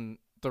Russian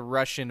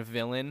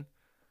villain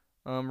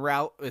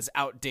route is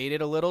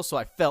outdated a little, so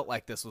I felt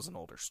like this was an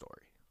older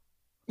story.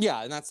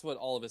 Yeah, and that's what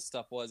all of his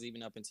stuff was,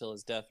 even up until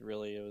his death,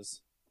 really. It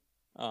was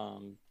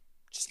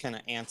just kind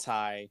of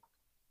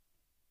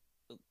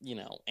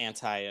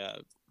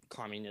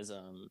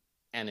anti-communism,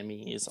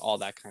 enemies, all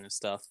that kind of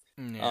stuff.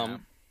 Yeah.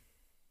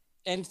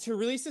 And to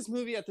release this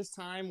movie at this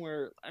time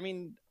where, I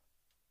mean,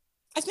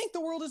 I think the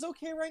world is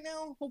okay right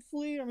now,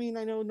 hopefully. I mean,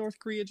 I know North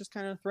Korea just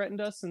kind of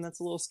threatened us, and that's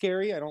a little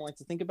scary. I don't like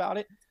to think about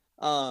it.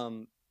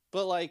 But,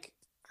 like,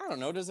 I don't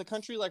know, does a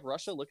country like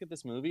Russia look at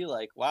this movie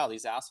like, wow,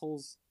 these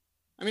assholes...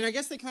 I mean, I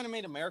guess they kind of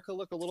made America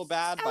look a little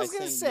bad by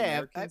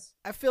saying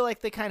I feel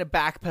like they kind of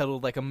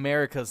backpedaled like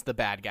America's the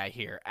bad guy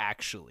here,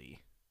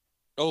 actually.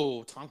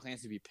 Oh, Tom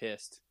Clancy would be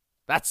pissed.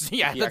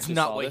 That's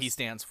not what he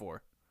stands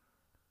for.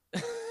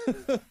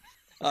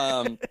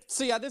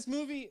 So yeah, this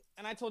movie,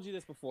 and I told you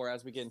this before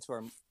as we get into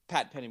our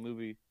Pat Penny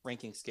movie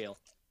ranking scale,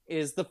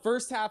 is the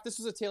first half. This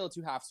was a tale of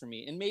two halves for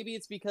me, and maybe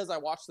it's because I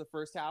watched the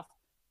first half,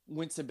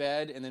 went to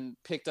bed, and then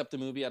picked up the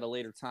movie at a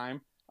later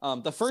time.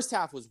 The first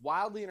half was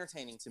wildly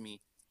entertaining to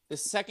me. The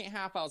second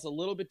half, I was a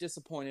little bit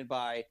disappointed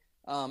by.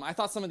 I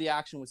thought some of the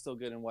action was still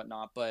good and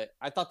whatnot, but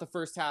I thought the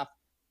first half,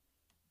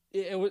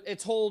 it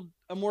told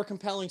a more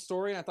compelling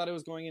story, and I thought it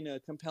was going in a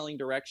compelling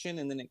direction,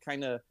 and then it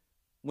kind of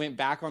went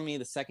back on me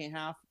the second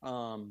half.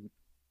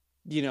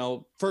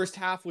 First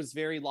half was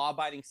very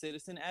law-abiding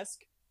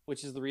citizen-esque,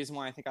 which is the reason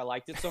why I think I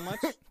liked it so much.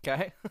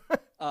 Okay.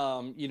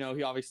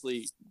 He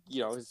obviously,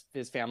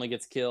 his family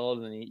gets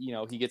killed, and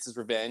he gets his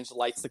revenge,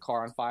 lights the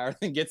car on fire,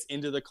 and gets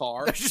into the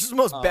car. That's just the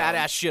most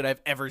badass shit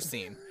I've ever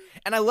seen.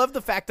 And I love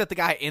the fact that the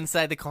guy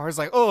inside the car is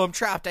like, "Oh, I'm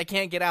trapped, I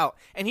can't get out,"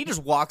 and he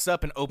just walks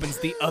up and opens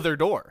the other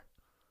door.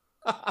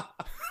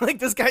 Like,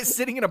 this guy's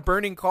sitting in a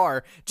burning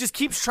car, just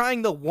keeps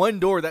trying the one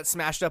door that's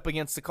smashed up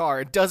against the car,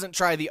 and doesn't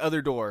try the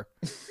other door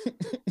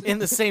in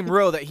the same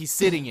row that he's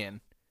sitting in.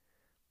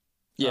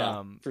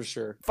 Yeah, for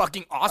sure.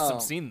 Fucking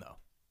awesome scene, though.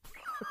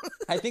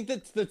 I think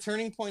that the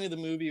turning point of the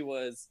movie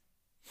was,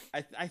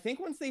 I think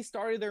once they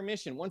started their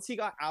mission, once he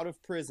got out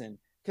of prison,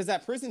 because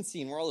that prison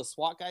scene where all the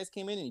SWAT guys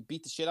came in and he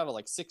beat the shit out of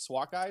like 6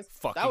 SWAT guys,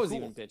 that was cool.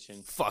 Even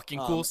bitching. Fucking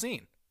cool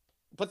scene.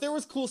 But there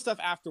was cool stuff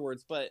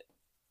afterwards, but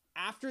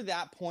after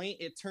that point,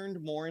 it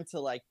turned more into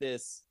like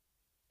this,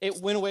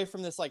 it went away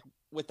from this like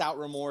without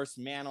remorse,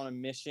 man on a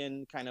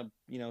mission kind of,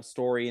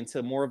 story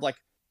into more of like,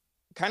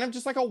 kind of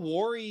just like a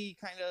war-y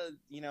kind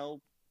of,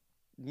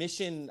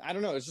 mission. I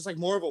don't know. It's just like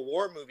more of a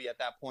war movie at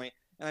that point.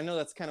 And I know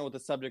that's kind of what the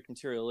subject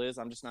material is.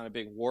 I'm just not a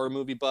big war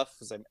movie buff,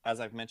 as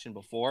I've mentioned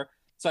before.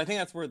 So I think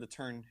that's where the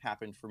turn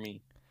happened for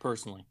me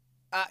personally.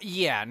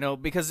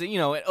 Because,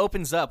 it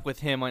opens up with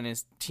him and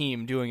his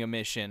team doing a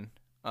mission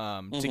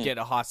to get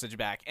a hostage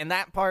back. And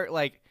that part,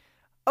 like,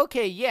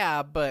 okay,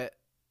 yeah, but,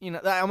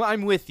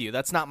 I'm with you.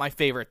 That's not my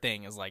favorite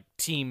thing, is like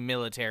team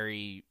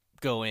military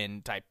go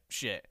in type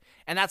shit.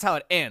 And that's how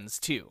it ends,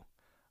 too.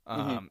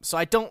 So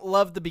I don't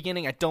love the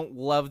beginning. I don't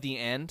love the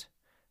end.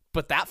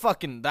 But that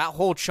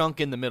whole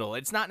chunk in the middle,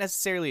 it's not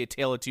necessarily a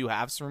tale of two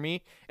halves for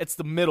me. It's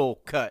the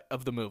middle cut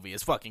of the movie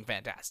is fucking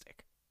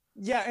fantastic.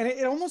 Yeah, and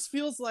it almost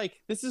feels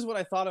like, this is what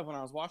I thought of when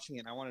I was watching it,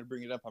 and I wanted to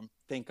bring it up.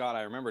 Thank God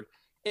I remembered.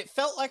 It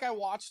felt like I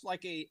watched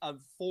like a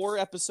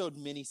 4-episode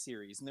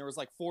miniseries, and there was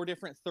like 4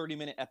 different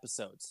 30-minute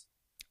episodes.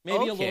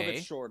 Maybe a little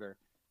bit shorter.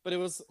 But it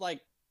was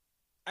like,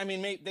 I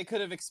mean, they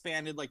could have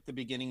expanded like the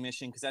beginning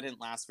mission, because that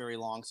didn't last very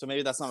long. So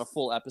maybe that's not a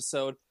full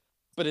episode.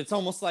 But it's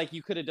almost like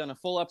you could have done a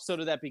full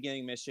episode of that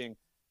beginning mission,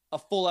 a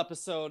full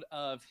episode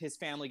of his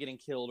family getting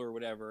killed or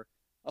whatever,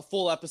 a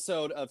full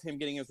episode of him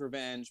getting his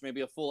revenge, maybe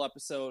a full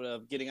episode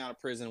of getting out of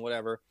prison,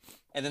 whatever.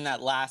 And then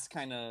that last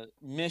kind of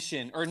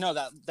mission, or no,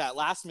 that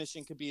last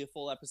mission could be a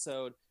full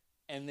episode.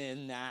 And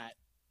then that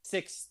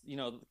 6th,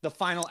 the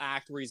final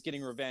act where he's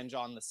getting revenge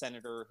on the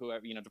senator,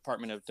 whoever,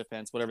 Department of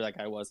Defense, whatever that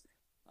guy was.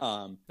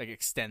 Like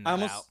extend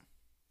that out.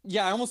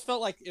 Yeah, I almost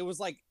felt like it was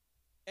like,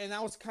 and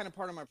that was kind of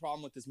part of my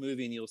problem with this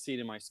movie, and you'll see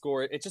it in my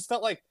score. It just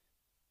felt like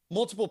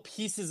multiple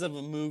pieces of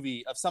a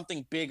movie, of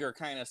something bigger,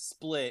 kind of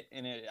split.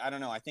 And I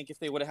don't know. I think if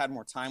they would have had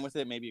more time with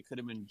it, maybe it could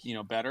have been,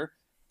 better.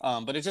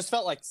 But it just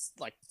felt like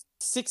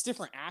 6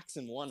 different acts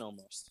in one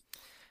almost.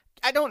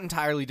 I don't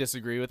entirely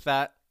disagree with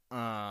that.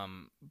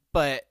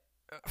 But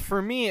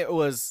for me, it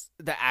was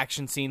the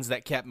action scenes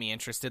that kept me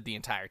interested the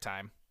entire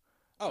time.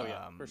 Oh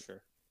yeah, for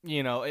sure.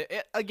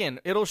 Again,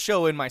 it'll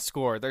show in my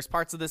score. There's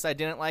parts of this I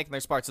didn't like, and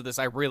there's parts of this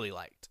I really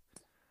liked.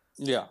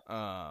 Yeah.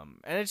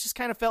 And it just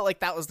kind of felt like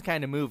that was the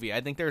kind of movie.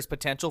 I think there's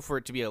potential for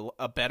it to be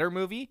a better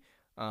movie.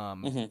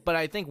 But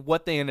I think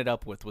what they ended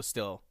up with was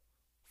still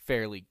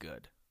fairly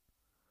good.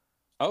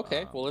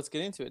 Okay, well, let's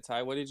get into it,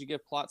 Ty. What did you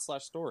give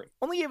plot/story?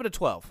 Only gave it a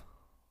 12.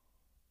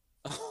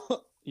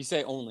 You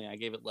say only. I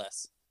gave it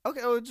less. Okay,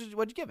 what'd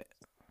you give it?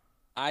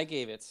 I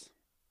gave it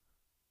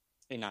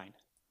a 9.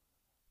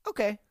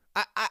 Okay.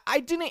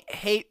 I didn't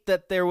hate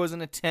that there was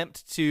an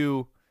attempt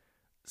to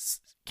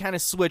kind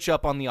of switch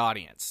up on the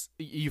audience.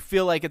 You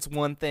feel like it's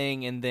one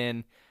thing, and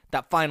then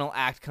that final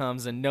act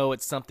comes, and no,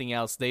 it's something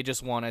else. They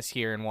just want us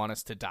here and want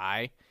us to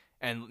die.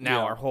 And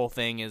now our whole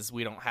thing is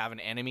we don't have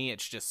an enemy.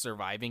 It's just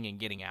surviving and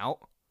getting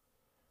out.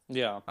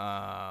 Yeah.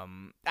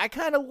 I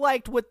kind of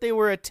liked what they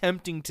were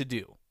attempting to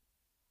do.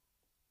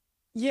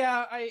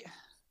 Yeah,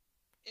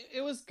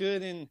 it was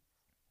good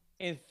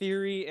in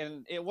theory,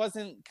 and it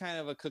wasn't kind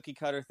of a cookie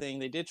cutter thing.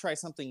 They did try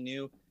something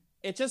new.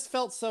 It just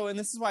felt so, and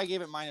this is why I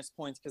gave it minus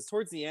points, because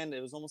towards the end,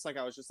 it was almost like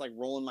I was just like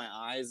rolling my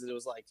eyes. It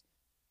was like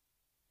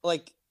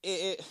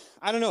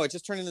I don't know. It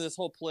just turned into this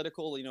whole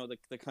political,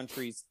 the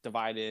country's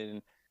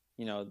divided,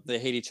 and they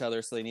hate each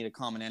other, so they need a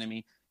common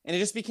enemy, and it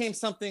just became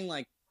something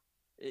like,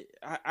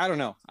 I don't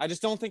know. I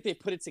just don't think they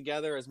put it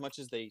together as much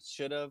as they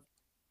should have.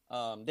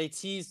 They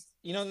teased,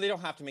 they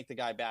don't have to make the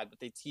guy bad, but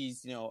they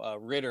teased,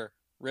 Ritter,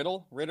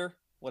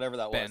 whatever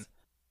that Ben.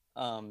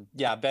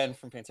 was. Ben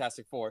from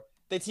Fantastic Four.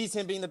 they teased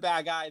him being the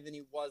bad guy, then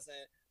he wasn't.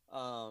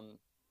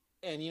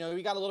 And, you know,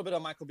 we got a little bit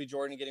of Michael B.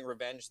 Jordan getting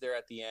revenge there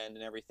at the end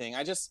and everything.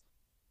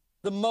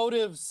 The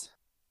motives,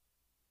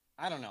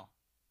 I don't know.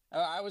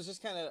 I was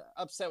just kind of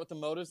upset with the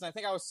motives. And I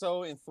think I was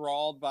so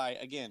enthralled by,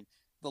 again,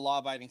 the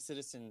law-abiding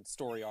citizen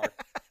story arc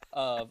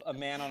of a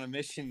man on a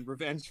mission,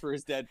 revenge for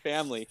his dead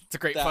family. It's a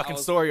great fucking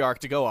story arc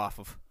to go off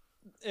of.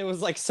 It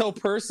was like so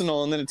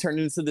personal, and then it turned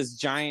into this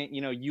giant,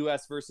 you know,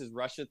 U.S. versus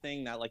Russia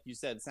thing that, like you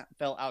said,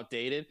 felt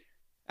outdated.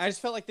 I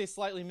just felt like they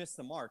slightly missed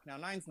the mark. Now,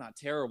 9's not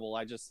terrible.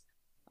 I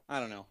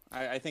don't know.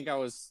 I think I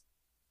was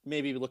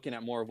maybe looking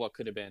at more of what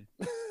could have been.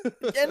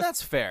 And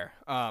that's fair.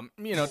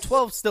 You know,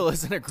 12 still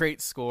isn't a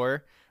great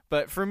score,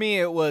 but for me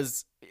it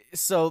was,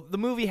 so the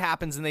movie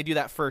happens and they do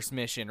that first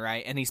mission,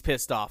 right? And he's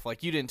pissed off.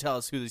 Like, you didn't tell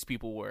us who these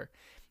people were.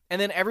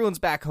 And then everyone's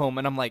back home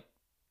and I'm like,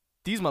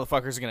 these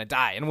motherfuckers are going to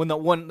die. And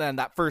when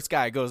that first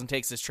guy goes and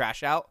takes his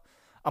trash out,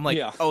 I'm like,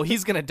 oh,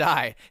 he's going to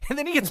die. And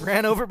then he gets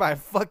ran over by a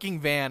fucking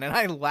van, and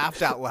I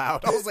laughed out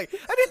loud. I was like,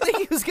 I didn't think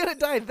he was going to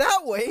die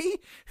that way.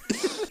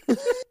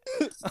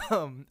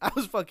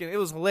 It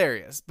was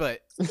hilarious, but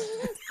I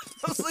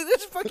was like, they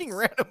just fucking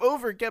ran him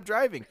over and kept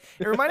driving.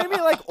 It reminded me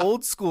of like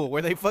Old School,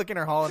 where they fucking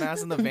are hauling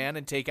ass in the van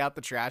and take out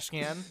the trash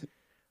can.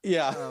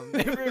 Yeah.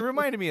 It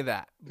reminded me of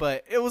that,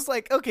 but it was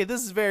like, okay,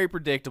 this is very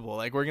predictable.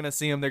 Like, we're going to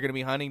see him. They're going to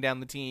be hunting down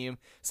the team.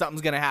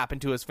 Something's going to happen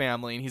to his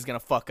family, and he's going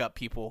to fuck up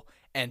people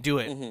and do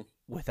it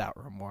without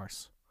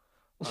remorse.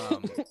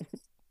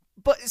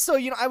 But so,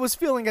 you know, I was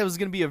feeling it was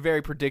going to be a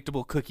very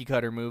predictable cookie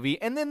cutter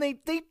movie. And then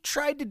they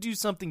tried to do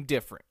something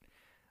different.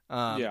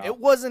 It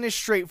wasn't as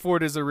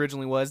straightforward as it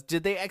originally was.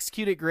 Did they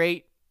execute it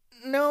great?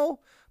 No,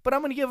 but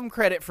I'm going to give them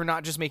credit for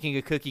not just making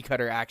a cookie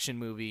cutter action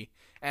movie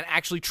and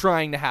actually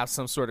trying to have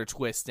some sort of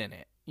twist in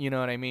it. You know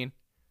what I mean?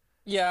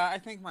 Yeah, I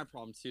think my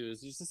problem too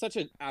is just such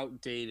an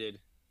outdated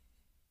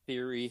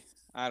theory.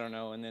 I don't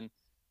know. And then,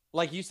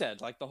 like you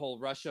said, like the whole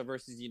Russia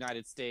versus the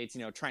United States,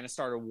 you know, trying to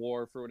start a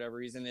war for whatever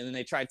reason. And then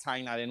they tried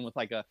tying that in with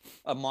like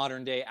a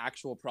modern day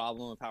actual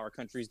problem of how our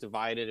country's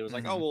divided. It was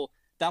like, oh, well,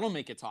 that'll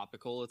make it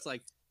topical. It's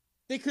like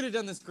they could have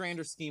done this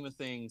grander scheme of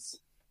things,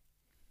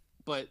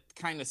 but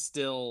kind of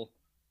still,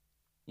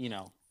 you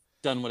know,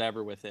 done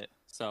whatever with it.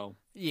 So,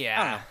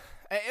 yeah.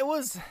 It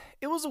was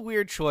a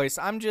weird choice.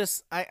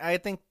 I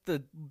think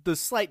the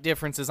slight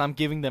difference is I'm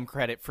giving them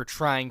credit for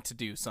trying to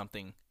do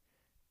something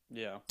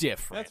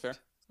different. That's fair.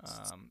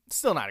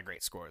 Still not a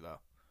great score, though.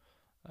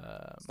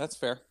 That's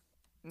fair.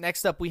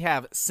 Next up, we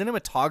have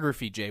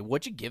cinematography, Jay.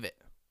 What'd you give it?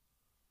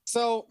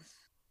 So,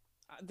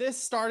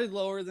 this started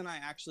lower than I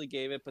actually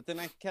gave it, but then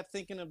I kept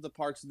thinking of the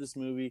parts of this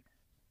movie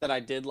that I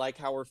did like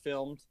how were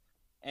filmed,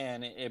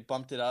 and it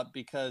bumped it up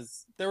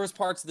because there was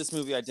parts of this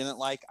movie I didn't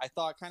like. I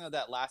thought kind of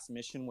that last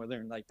mission where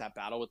they're in like that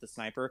battle with the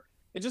sniper,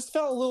 it just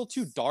felt a little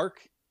too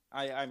dark.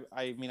 I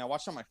mean, I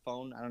watched on my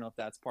phone. I don't know if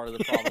that's part of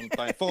the problem.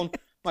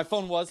 My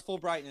phone was full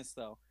brightness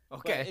though.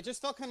 Okay. But it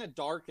just felt kind of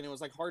dark, and it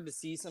was like hard to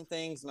see some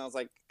things, and I was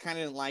like, kind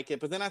of didn't like it.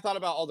 But then I thought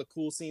about all the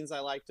cool scenes I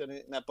liked in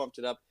it, and that bumped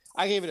it up.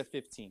 I gave it a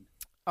 15.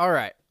 All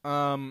right.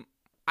 I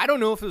don't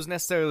know if it was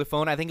necessarily the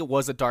phone. I think it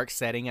was a dark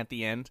setting at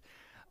the end.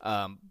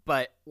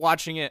 But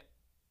watching it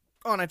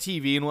on a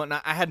TV and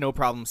whatnot, I had no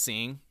problem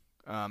seeing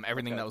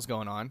everything that was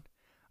going on.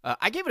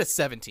 I gave it a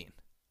 17.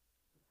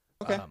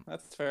 Okay,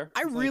 that's fair.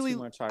 I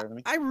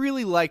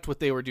really liked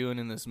what they were doing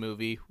in this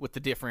movie with the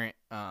different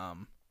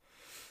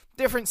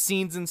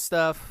scenes and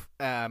stuff.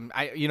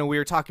 We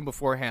were talking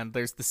beforehand.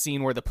 There's the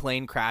scene where the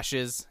plane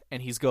crashes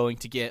and he's going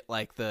to get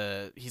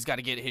he's got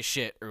to get his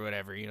shit or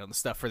whatever, you know, the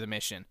stuff for the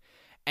mission,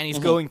 and he's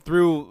going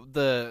through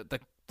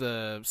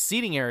the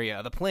seating area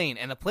of the plane,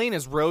 and the plane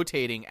is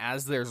rotating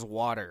as there's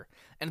water,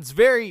 and it's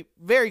very,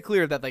 very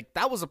clear that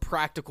that was a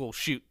practical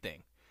shoot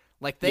thing.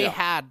 Like they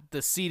had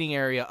the seating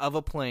area of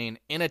a plane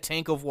in a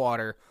tank of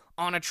water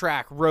on a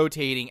track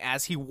rotating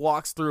as he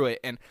walks through it,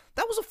 and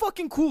that was a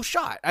fucking cool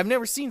shot. I've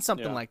never seen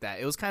something like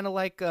that. It was kind of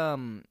like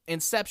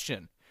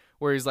Inception,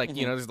 where he's like,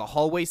 you know, there's the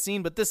hallway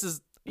scene, but this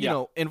is you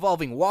know,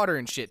 involving water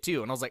and shit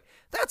too. And I was like,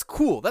 that's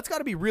cool. That's got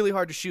to be really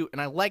hard to shoot.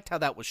 And I liked how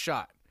that was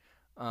shot.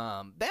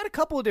 They had a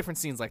couple of different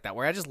scenes like that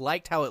where I just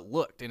liked how it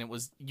looked, and it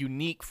was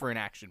unique for an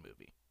action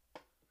movie.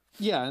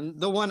 Yeah, and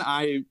the one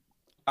I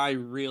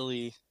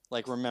really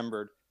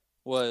remembered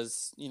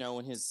was, you know,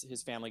 when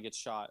his family gets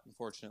shot,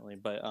 unfortunately,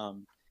 but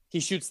he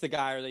shoots the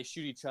guy, or they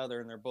shoot each other,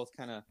 and they're both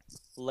kind of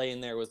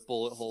laying there with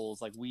bullet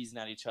holes, like wheezing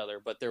at each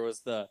other. But there was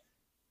the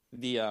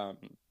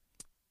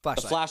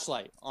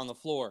flashlight on the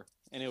floor,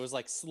 and it was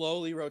like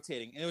slowly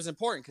rotating, and it was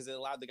important because it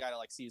allowed the guy to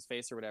see his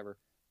face or whatever,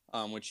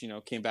 which, you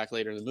know, came back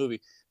later in the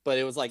movie. But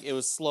it was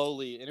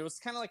slowly, and it was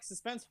kind of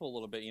suspenseful a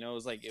little bit, you know.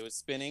 It was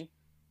spinning,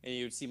 and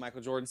you would see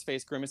Michael Jordan's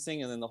face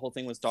grimacing, and then the whole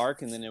thing was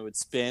dark, and then it would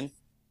spin,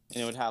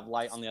 and it would have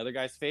light on the other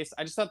guy's face.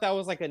 I just thought that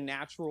was a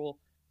natural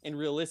and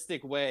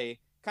realistic way,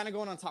 kind of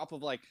going on top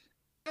of I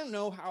don't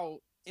know how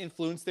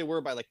influenced they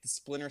were by the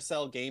Splinter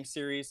Cell game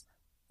series.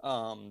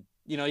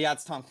 You know, yeah,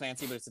 it's Tom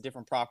Clancy, but it's a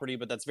different property,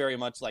 but that's very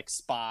much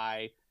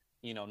Spy,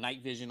 you know,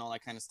 night vision, all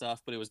that kind of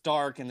stuff. But it was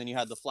dark, and then you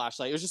had the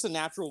flashlight. It was just a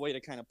natural way to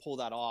kind of pull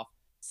that off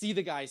see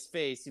the guy's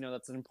face.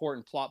 That's an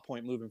important plot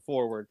point moving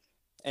forward.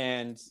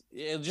 And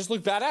it just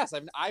looked badass.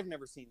 I've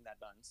never seen that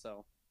done.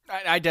 So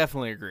I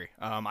definitely agree.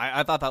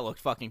 I thought that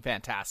looked fucking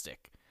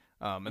fantastic.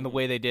 And the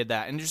way they did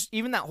that, and just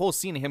even that whole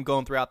scene of him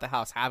going throughout the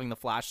house, having the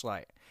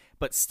flashlight,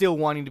 but still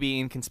wanting to be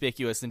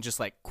inconspicuous and just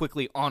like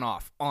quickly on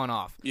off.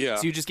 Yeah.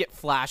 So you just get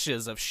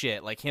flashes of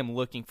shit, like him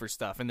looking for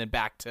stuff, and then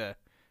back to,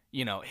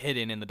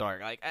 hidden in the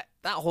dark. Like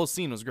that whole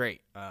scene was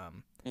great.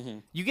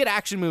 You get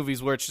action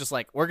movies where it's just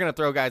like, we're gonna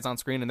throw guys on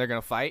screen and they're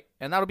gonna fight,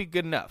 and that'll be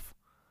good enough.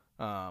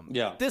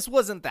 This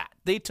wasn't that.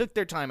 They took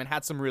their time and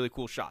had some really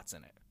cool shots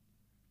in it.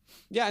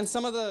 Yeah, and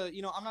some of the,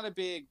 I'm not a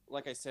big,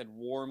 like I said,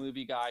 war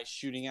movie guy,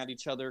 shooting at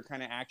each other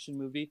kind of action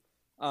movie.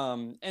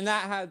 And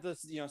that had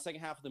this,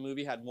 second half of the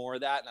movie had more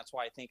of that, and that's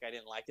why I think I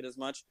didn't like it as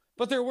much.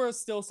 But there was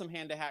still some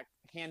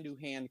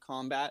hand-to-hand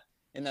combat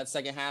in that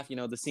second half.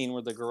 The scene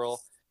where the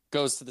girl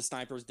goes to the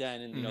sniper's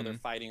den and, they're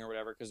fighting or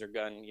whatever because their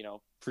gun,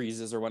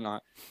 freezes or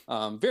whatnot.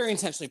 Very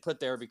intentionally put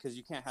there because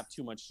you can't have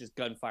too much just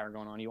gunfire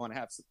going on. You want to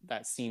have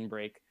that scene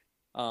break.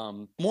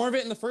 More of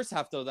it in the first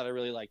half, though, that I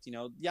really liked.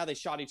 They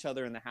shot each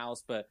other in the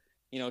house, but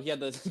he had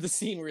the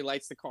scene where he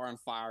lights the car on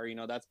fire.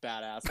 That's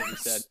badass, like you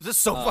said. This is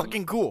so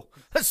fucking cool.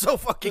 That's so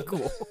fucking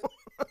cool.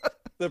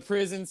 The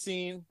prison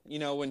scene,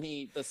 when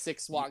the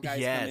 6 SWAT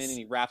guys come in and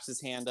he wraps his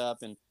hand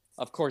up. And,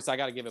 of course, I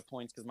got to give it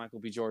points because Michael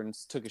B. Jordan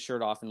took his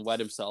shirt off and wet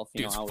himself.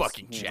 Dude's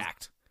fucking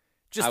jacked.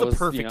 Just the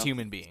perfect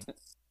human being.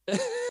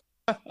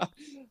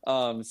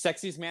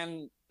 Sexiest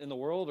man in the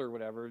world or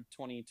whatever,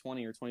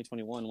 2020 or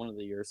 2021, one of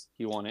the years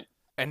he won it.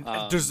 And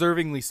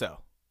deservingly so.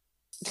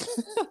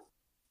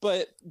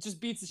 But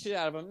just beats the shit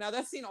out of him. Now,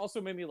 that scene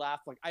also made me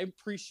laugh. Like, I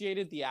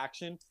appreciated the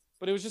action,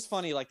 but it was just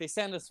funny. Like, they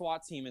send a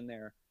SWAT team in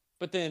there,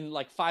 but then,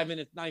 like, 5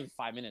 minutes, not even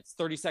 5 minutes,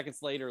 30 seconds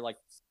later, like,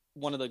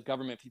 one of the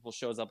government people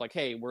shows up, like,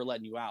 hey, we're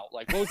letting you out.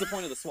 Like, what was the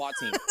point of the SWAT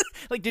team?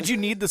 Like, did you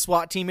need the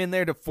SWAT team in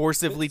there to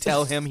forcibly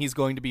tell him he's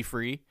going to be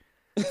free?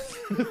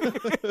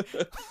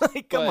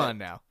 Like, come on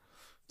now.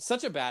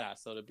 Such a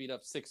badass, though, to beat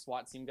up 6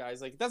 SWAT team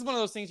guys. Like, that's one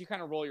of those things you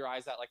kind of roll your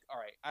eyes at. Like, all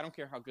right, I don't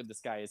care how good this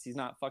guy is. He's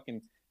not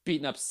fucking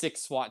beating up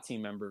 6 SWAT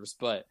team members,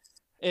 but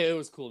it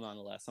was cool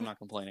nonetheless. I'm not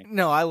complaining.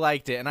 No, I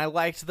liked it, and I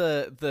liked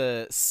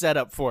the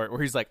setup for it,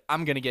 where he's like,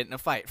 I'm gonna get in a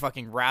fight.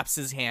 Fucking wraps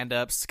his hand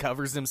up,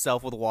 covers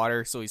himself with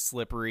water so he's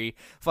slippery,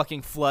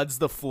 fucking floods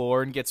the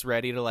floor and gets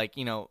ready to, like,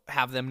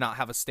 have them not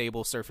have a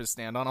stable surface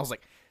stand on. I was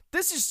like,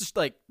 this is just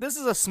like, this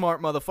is a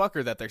smart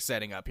motherfucker that they're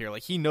setting up here.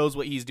 Like, he knows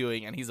what he's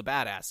doing, and he's a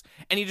badass.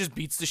 And he just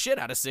beats the shit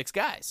out of 6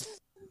 guys.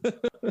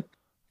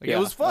 It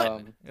was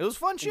fun. It was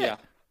fun shit. Yeah.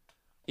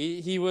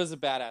 He was a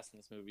badass in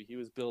this movie. He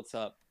was built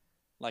up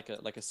like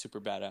a super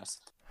badass.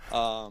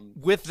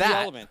 With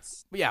that,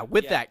 elements. Yeah,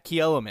 with that, key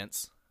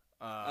elements.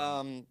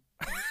 Kind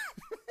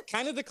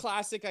of the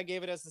classic. I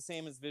gave it as the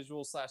same as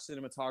visual /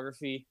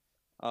 cinematography.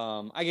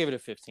 I gave it a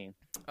 15.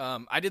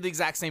 I did the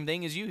exact same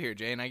thing as you here,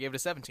 Jay, and I gave it a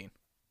 17.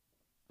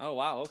 Oh,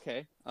 wow.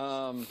 Okay.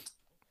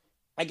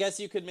 I guess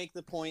you could make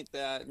the point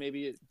that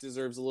maybe it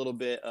deserves a little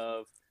bit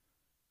of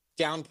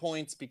down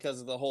points because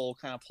of the whole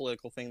kind of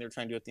political thing they're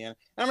trying to do at the end.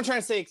 And I'm not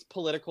trying to say it's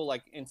political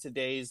like in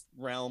today's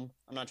realm.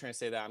 I'm not trying to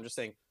say that. I'm just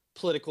saying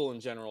political in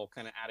general,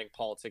 kind of adding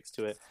politics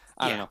to it.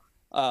 I don't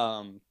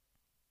know.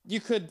 You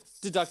could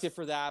deduct it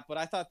for that, but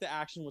I thought the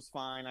action was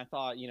fine. I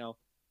thought,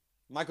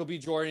 Michael B.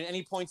 Jordan,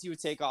 any points you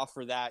would take off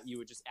for that, you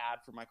would just add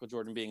for Michael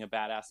Jordan being a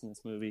badass in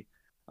this movie.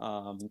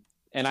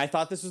 And I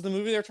thought this was the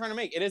movie they're trying to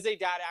make. It is a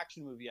dad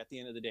action movie at the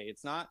end of the day.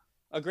 It's not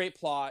a great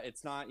plot.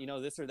 It's not,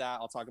 this or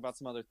that. I'll talk about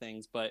some other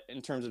things. But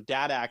in terms of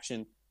dad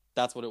action,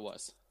 that's what it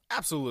was.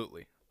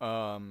 Absolutely.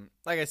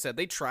 Like I said,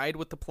 they tried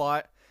with the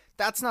plot.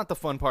 That's not the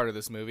fun part of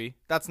this movie.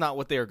 That's not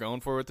what they were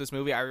going for with this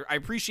movie. I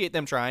appreciate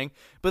them trying,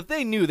 but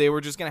they knew they were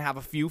just going to have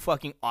a few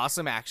fucking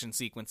awesome action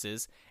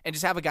sequences and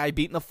just have a guy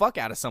beating the fuck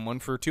out of someone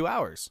for 2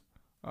 hours.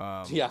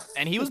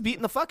 And he was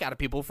beating the fuck out of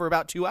people for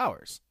about 2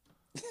 hours.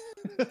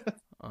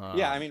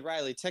 Yeah, I mean,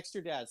 Riley, text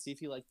your dad, see if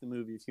he liked the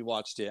movie, if he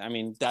watched it. I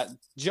mean, that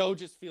Joe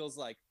just feels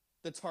like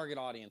the target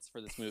audience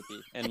for this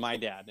movie, and my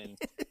dad, and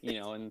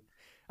and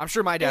I'm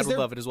sure my dad would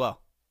love it as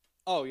well.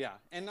 Oh yeah,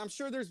 and I'm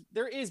sure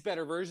there is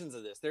better versions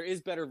of this. There is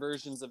better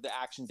versions of the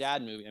action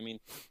dad movie. I mean,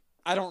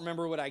 I don't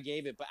remember what I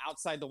gave it, but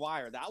Outside the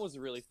Wire, that was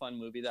a really fun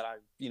movie that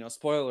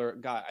spoiler,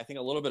 got I think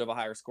a little bit of a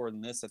higher score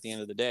than this at the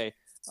end of the day.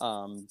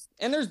 And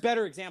there's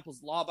better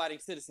examples. Law Abiding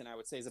Citizen, I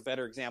would say, is a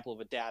better example of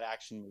a dad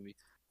action movie.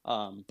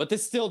 But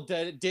this still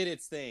did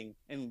its thing,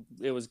 and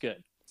it was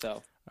good.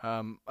 So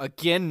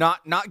again,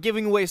 not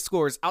giving away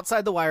scores.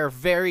 Outside the Wire,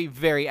 very,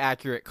 very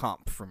accurate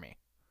comp for me.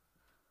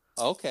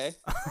 Okay.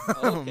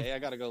 I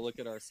gotta go look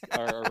at our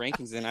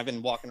rankings, and I've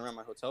been walking around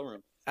my hotel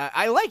room.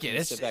 I like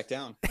it. Sit back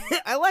down.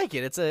 I like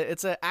it. It's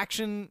a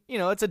action.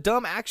 It's a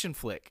dumb action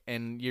flick,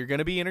 and you're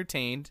gonna be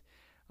entertained.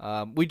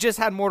 We just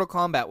had Mortal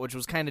Kombat, which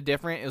was kind of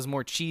different. It was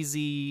more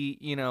cheesy,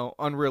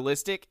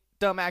 unrealistic,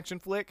 dumb action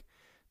flick.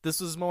 This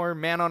was more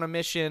man on a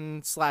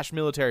mission /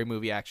 military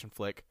movie action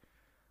flick.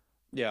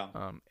 Yeah.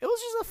 It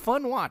was just a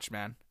fun watch,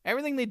 man.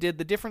 Everything they did,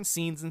 the different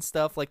scenes and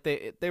stuff, like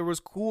there was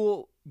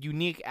cool,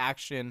 unique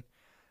action.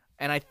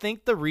 And I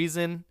think the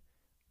reason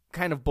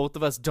kind of both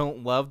of us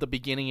don't love the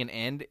beginning and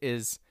end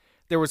is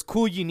there was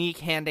cool, unique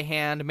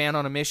hand-to-hand man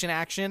on a mission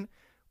action,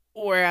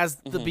 whereas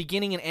the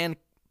beginning and end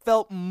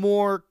felt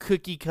more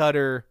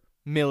cookie-cutter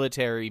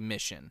military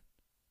mission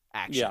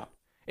action. Yeah.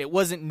 It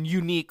wasn't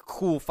unique,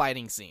 cool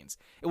fighting scenes.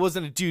 It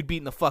wasn't a dude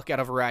beating the fuck out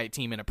of a riot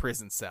team in a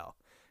prison cell.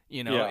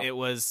 It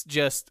was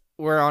just,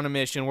 we're on a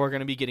mission, we're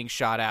going to be getting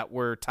shot at,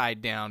 we're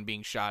tied down,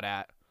 being shot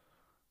at,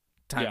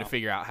 time to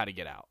figure out how to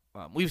get out.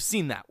 We've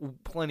seen that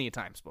plenty of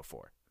times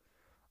before.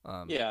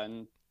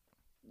 And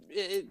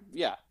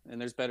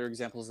there's better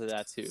examples of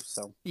that too.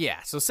 So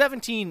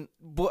 17,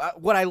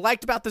 what I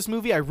liked about this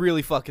movie, I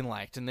really fucking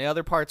liked, and the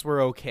other parts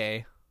were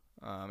okay.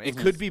 It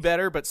could be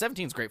better, but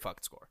 17's a great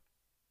fucking score.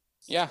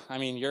 Yeah, I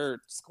mean,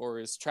 your score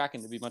is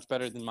tracking to be much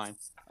better than mine.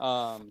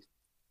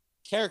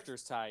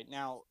 Characters tied.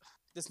 Now,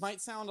 this might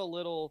sound a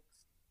little,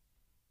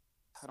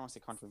 I don't want to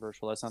say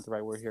controversial, that's not the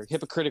right word here,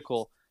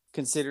 hypocritical,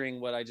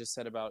 considering what I just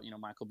said about,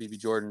 Michael B.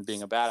 Jordan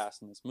being a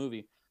badass in this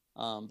movie.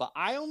 But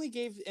I only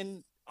gave,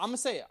 and I'm going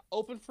to say,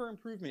 open for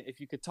improvement if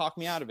you could talk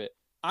me out of it.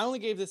 I only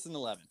gave this an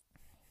 11.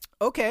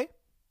 Okay.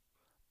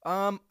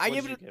 I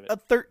gave it a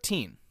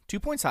 13. 2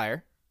 points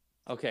higher.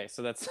 Okay,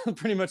 so that's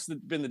pretty much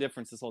been the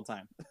difference this whole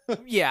time.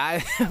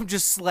 Yeah, I'm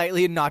just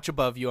slightly a notch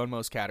above you on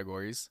most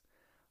categories.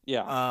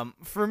 Yeah.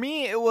 For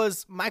me, it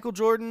was Michael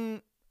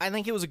Jordan. I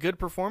think it was a good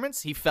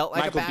performance. He felt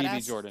like Michael a badass.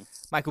 B.B. Jordan.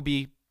 Michael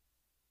B.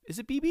 Is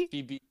it B.B.?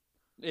 B.B.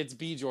 It's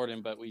B.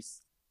 Jordan, but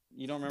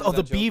you don't remember. Oh,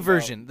 the B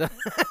version.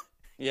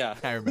 Yeah,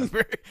 I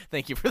remember.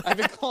 Thank you for that. I've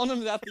been calling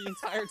him that the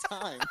entire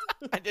time.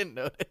 I didn't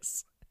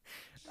notice.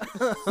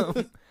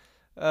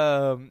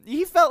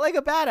 He felt like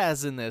a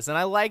badass in this, and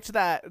I liked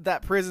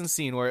that prison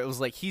scene where it was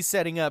like he's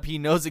setting up, he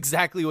knows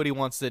exactly what he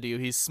wants to do,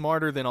 he's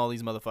smarter than all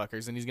these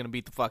motherfuckers, and he's gonna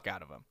beat the fuck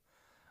out of them.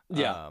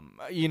 Yeah.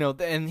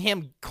 And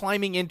him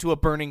climbing into a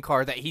burning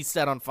car that he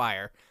set on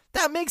fire,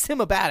 that makes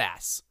him a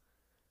badass.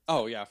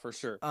 Oh yeah, for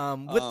sure.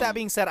 With that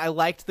being said, I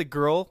liked the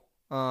girl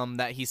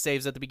that he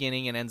saves at the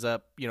beginning and ends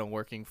up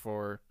working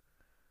for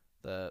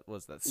the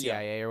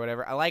CIA or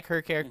whatever. I like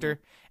her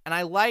character, and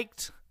I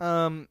liked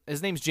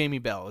his name's Jamie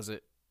Bell. Is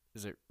it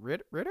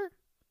Ritter?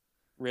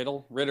 Ritter.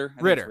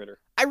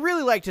 I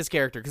really liked his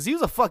character because he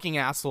was a fucking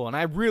asshole, and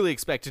I really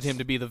expected him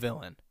to be the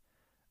villain.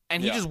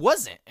 And he just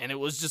wasn't. And it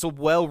was just a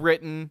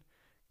well-written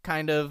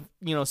kind of,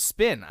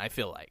 spin, I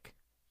feel like.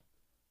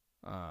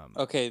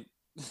 Okay,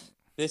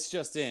 this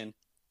just in.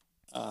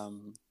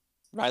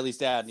 Riley's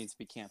dad needs to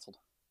be canceled.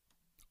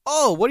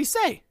 Oh, what'd he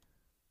say?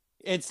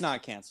 It's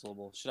not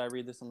cancelable. Should I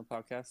read this on the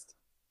podcast?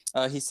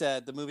 He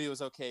said, the movie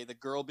was okay. The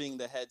girl being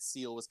the head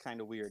SEAL was kind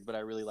of weird, but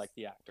I really liked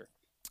the actor.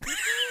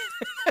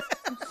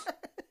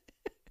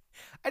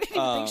 I didn't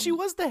even think she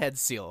was the head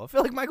SEAL. I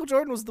feel like Michael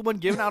Jordan was the one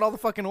giving out all the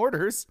fucking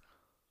orders.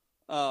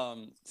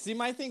 See,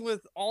 my thing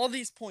with all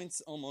these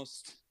points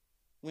almost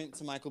went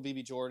to Michael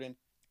B. Jordan.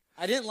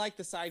 I didn't like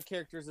the side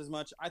characters as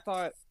much. I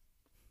thought,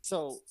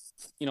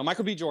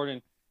 Michael B.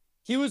 Jordan,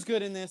 he was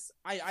good in this.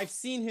 I've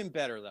seen him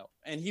better, though,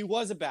 and he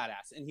was a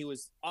badass, and he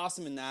was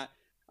awesome in that.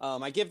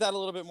 I give that a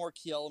little bit more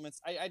key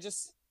elements.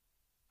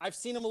 I've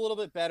seen him a little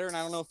bit better, and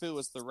I don't know if it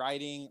was the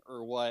writing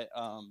or what.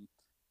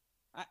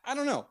 I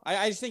don't know.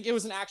 I just think it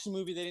was an action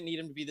movie. They didn't need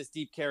him to be this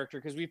deep character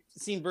because we've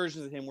seen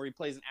versions of him where he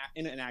plays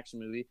in an action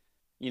movie.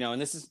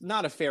 And this is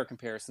not a fair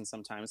comparison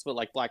sometimes, but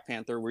like Black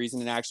Panther, where he's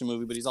in an action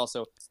movie, but he's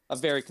also a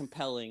very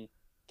compelling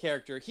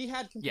character. He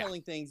had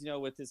compelling things,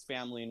 with his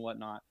family and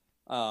whatnot.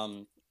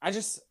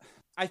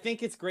 I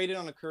think it's graded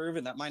on a curve,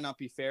 and that might not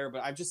be fair,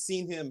 but I've just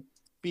seen him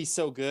be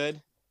so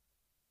good,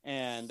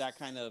 and that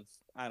kind of,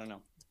 I don't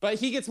know. But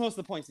he gets most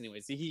of the points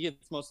anyways. He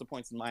gets most of the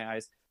points in my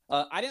eyes.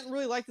 I didn't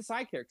really like the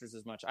side characters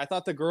as much. I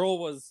thought the girl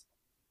was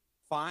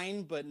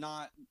fine, but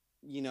not,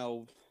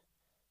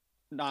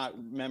 not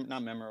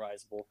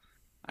memorizable.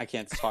 I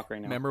can't talk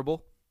right now.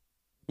 Memorable.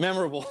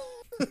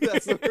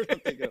 That's the word I'm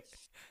thinking of.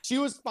 She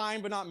was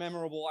fine, but not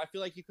memorable. I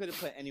feel like you could have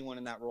put anyone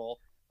in that role.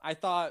 I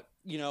thought,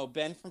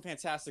 Ben from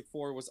Fantastic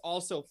Four was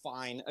also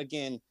fine.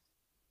 Again,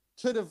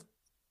 could have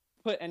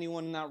put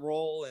anyone in that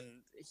role, and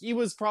he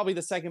was probably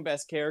the second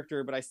best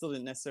character, but I still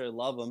didn't necessarily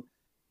love him.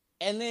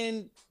 And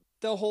then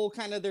the whole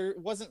there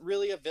wasn't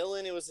really a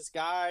villain. It was this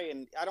guy,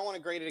 and I don't want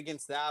to grade it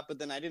against that, but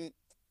then I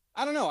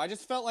don't know. I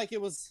just felt like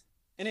it was,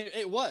 and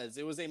it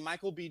was a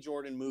Michael B.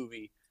 Jordan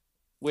movie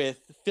with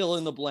fill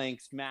in the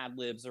blanks, Mad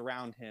Libs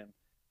around him.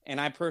 And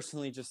I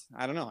personally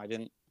I don't know. I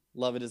didn't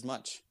love it as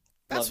much.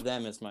 Love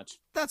them as much.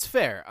 That's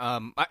fair.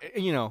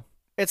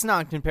 It's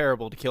not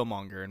comparable to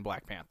Killmonger in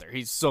Black Panther.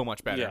 He's so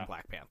much better in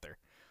Black Panther.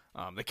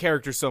 The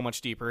character's so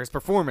much deeper. His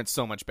performance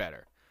so much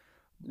better.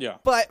 Yeah.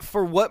 But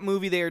for what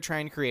movie they are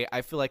trying to create,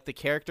 I feel like the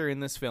character in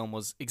this film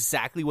was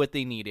exactly what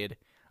they needed.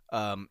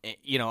 A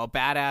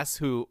badass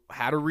who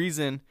had a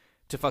reason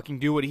to fucking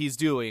do what he's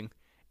doing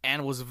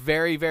and was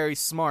very, very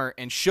smart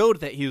and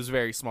showed that he was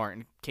very smart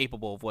and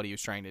capable of what he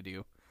was trying to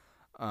do.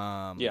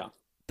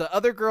 The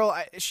other girl,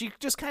 she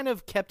just kind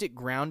of kept it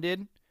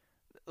grounded,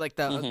 like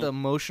the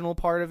emotional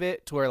part of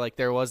it, to where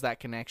there was that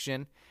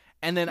connection.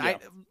 And then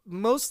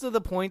most of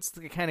the points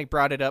that kind of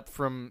brought it up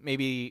from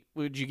maybe,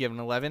 would you give an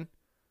 11?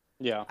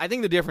 Yeah. I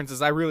think the difference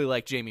is I really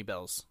like Jamie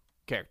Bell's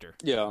character.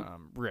 Yeah.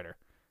 Ritter.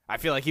 I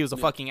feel like he was a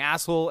fucking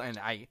asshole, and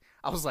I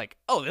was like,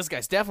 oh, this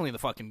guy's definitely the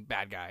fucking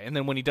bad guy. And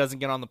then when he doesn't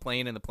get on the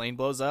plane and the plane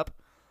blows up,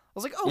 I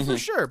was like, oh, for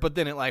sure. But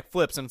then it like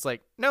flips, and it's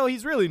like, no,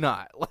 he's really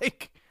not.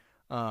 Like,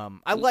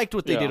 I liked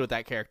what they did with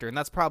that character, and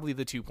that's probably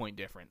the 2-point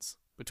difference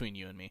between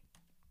you and me.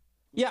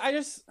 Yeah,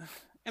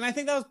 and I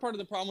think that was part of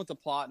the problem with the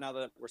plot. Now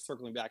that we're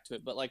circling back to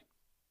it, but like,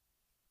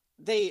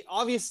 they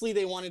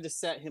wanted to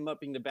set him up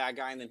being the bad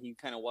guy, and then he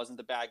kind of wasn't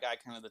the bad guy.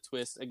 Kind of the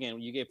twist. Again,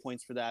 you gave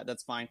points for that.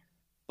 That's fine.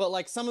 But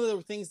like some of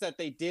the things that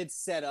they did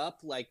set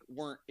up like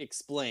weren't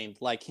explained,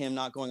 like him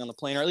not going on the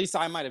plane, or at least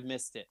I might have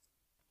missed it.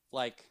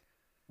 Like,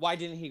 why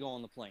didn't he go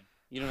on the plane?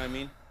 You know what I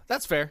mean?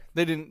 That's fair.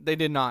 They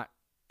did not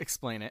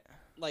explain it.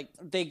 Like,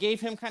 they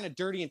gave him kind of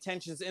dirty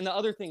intentions, and the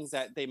other things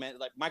that they meant,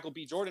 like Michael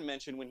B. Jordan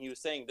mentioned when he was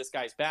saying this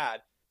guy's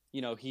bad.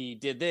 You know, he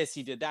did this,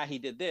 he did that, he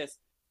did this,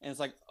 and it's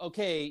like,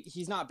 okay,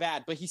 he's not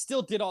bad, but he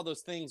still did all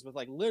those things with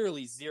like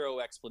literally zero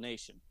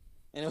explanation.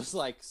 And it was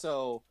like,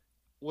 so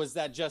was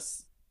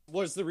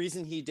the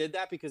reason he did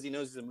that because he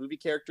knows he's a movie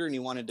character and he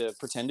wanted to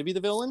pretend to be the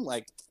villain?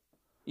 Like,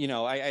 you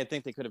know, I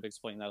think they could have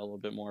explained that a little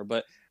bit more.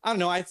 But I don't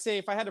know. I'd say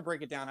if I had to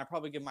break it down, I'd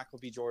probably give Michael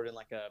B. Jordan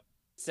like a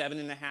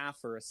 7.5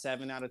 or a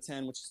 7 out of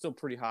 10, which is still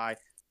pretty high.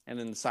 And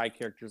then the side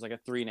characters like a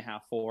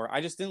 3.5, 4. I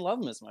just didn't love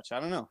him as much.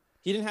 I don't know.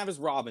 He didn't have his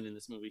Robin in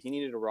this movie. He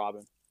needed a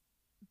Robin.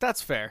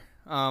 That's fair.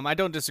 I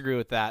don't disagree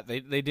with that.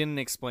 They didn't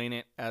explain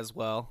it as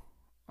well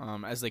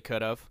as they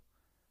could have.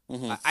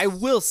 Mm-hmm. I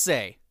will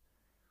say,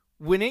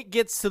 when it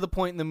gets to the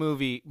point in the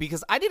movie,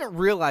 because I didn't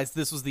realize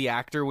this was the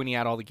actor when he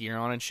had all the gear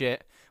on and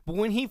shit, but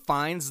when he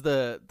finds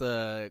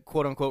the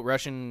quote-unquote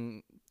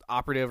Russian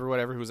operative or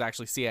whatever, who's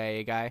actually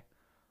CIA guy,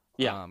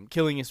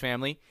 killing his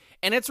family,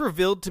 and it's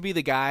revealed to be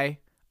the guy.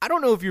 I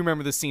don't know if you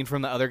remember the scene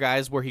from The Other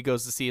Guys where he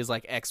goes to see his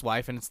like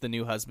ex-wife and it's the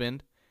new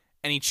husband,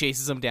 and he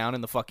chases him down in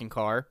the fucking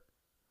car.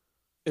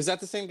 Is that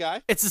the same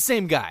guy? It's the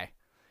same guy.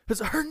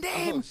 Her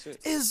name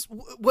is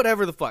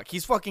whatever the fuck.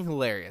 He's fucking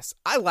hilarious.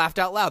 I laughed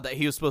out loud that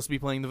he was supposed to be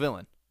playing the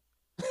villain.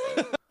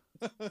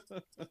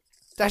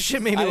 That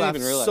shit made me laugh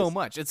so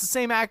much. It's the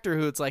same actor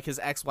who it's like his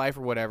ex-wife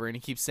or whatever, and he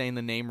keeps saying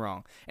the name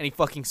wrong, and he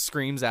fucking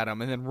screams at him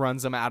and then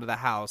runs him out of the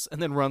house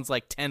and then runs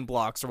like 10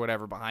 blocks or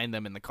whatever behind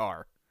them in the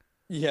car.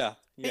 Yeah.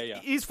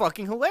 He's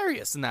fucking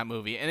hilarious in that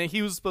movie, and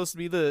he was supposed to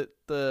be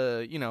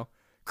the you know,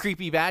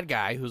 creepy bad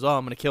guy who's,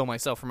 I'm going to kill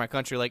myself for my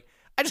country. Like,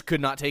 I just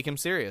could not take him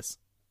serious.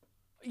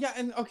 Yeah,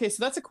 and okay,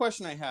 so that's a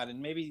question I had, and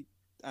maybe,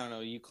 I don't know,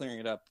 you clearing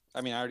it up.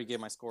 I mean, I already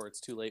gave my score,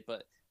 it's too late,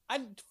 but I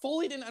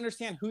fully didn't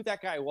understand who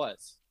that guy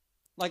was.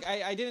 Like,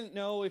 I didn't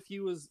know if he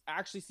was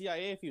actually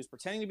CIA, if he was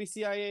pretending to be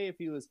CIA, if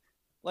he was,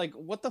 like,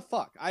 what the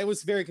fuck? I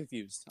was very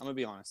confused, I'm gonna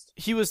be honest.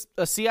 He was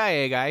a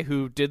CIA guy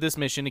who did this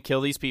mission to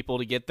kill these people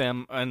to get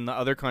them in the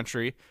other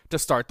country to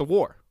start the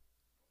war.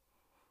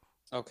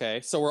 Okay,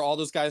 so were all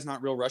those guys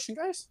not real Russian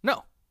guys?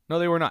 No,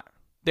 they were not.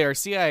 They are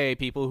CIA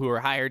people who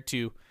were hired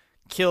to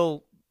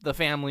kill the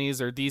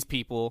families or these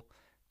people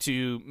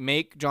to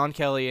make John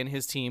Kelly and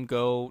his team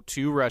go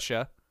to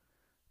Russia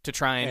to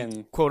try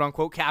and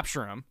quote-unquote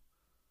capture them,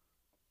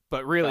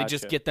 but really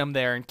just get them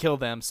there and kill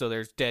them so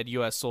there's dead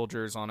U.S.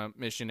 soldiers on a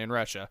mission in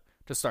Russia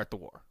to start the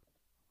war.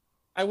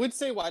 I would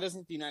say, why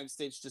doesn't the United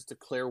States just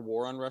declare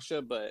war on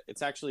Russia? But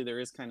it's actually, there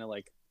is kind of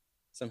like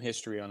some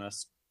history on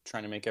us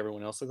trying to make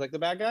everyone else look like the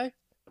bad guy.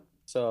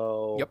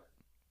 So yep,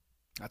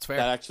 that's fair.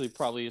 That actually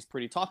probably is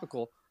pretty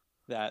topical,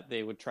 that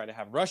they would try to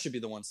have Russia be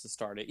the ones to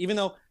start it, even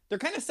though they're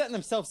kind of setting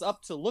themselves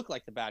up to look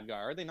like the bad guy,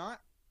 are they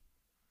not?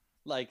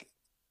 Like,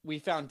 we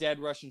found dead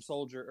American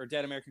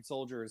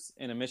soldiers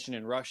in a mission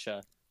in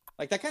Russia.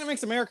 Like, that kind of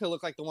makes America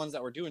look like the ones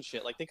that were doing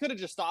shit. Like, they could have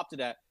just stopped it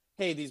at,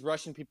 hey, these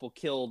Russian people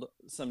killed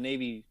some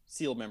Navy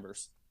SEAL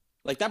members.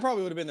 Like, that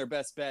probably would have been their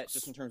best bet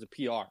just in terms of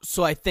PR.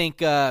 So I think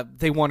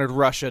they wanted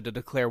Russia to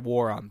declare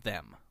war on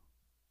them.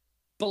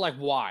 But, like,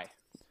 why?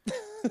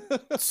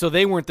 So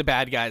they weren't the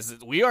bad guys.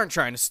 We aren't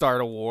trying to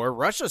start a war.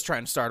 Russia's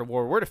trying to start a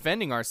war. We're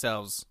defending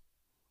ourselves.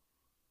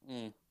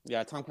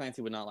 Yeah, Tom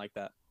Clancy would not like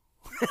that.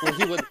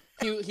 Well,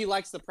 he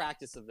likes the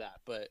practice of that,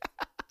 but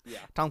yeah.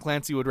 Tom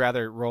Clancy would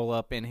rather roll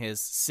up in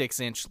his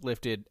 6-inch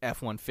lifted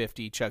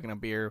F-150 chugging a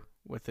beer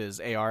with his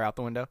AR out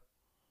the window.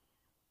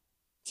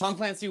 Tom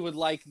Clancy would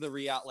like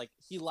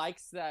he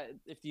likes that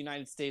if the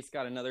United States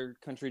got another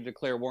country to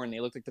declare war and they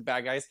looked like the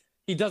bad guys,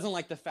 he doesn't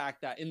like the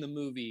fact that in the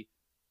movie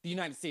the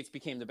United States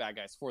became the bad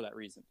guys for that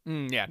reason.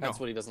 That's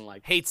what he doesn't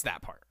like. Hates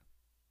that part.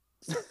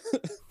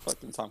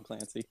 Fucking Tom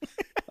Clancy.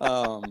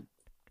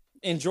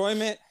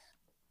 Enjoyment,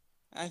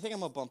 I think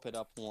I'm gonna bump it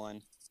up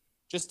 1.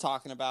 Just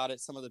talking about it,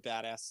 some of the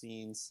badass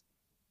scenes.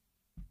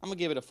 I'm gonna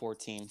give it a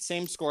 14.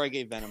 Same score I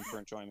gave Venom for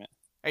enjoyment.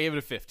 I gave it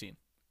a 15.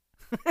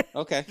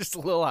 Okay. Just a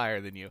little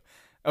higher than you.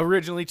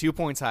 Originally 2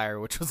 points higher,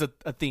 which was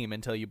a theme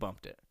until you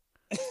bumped it.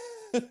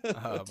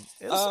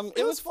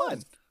 It was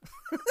fun.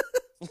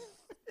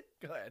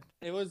 Go ahead.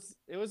 It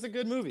was a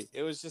good movie.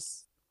 It was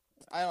just,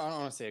 I don't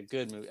want to say a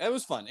good movie. It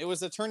was fun. It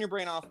was a turn your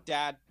brain off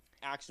dad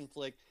action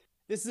flick.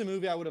 This is a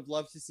movie I would have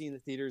loved to see in the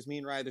theaters. Me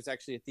and Ryan, there's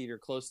actually a theater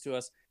close to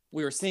us.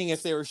 We were seeing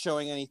if they were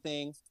showing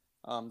anything.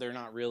 They're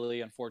not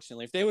really,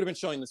 unfortunately. If they would have been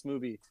showing this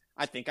movie,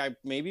 I think I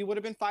maybe would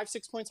have been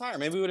 5-6 points higher.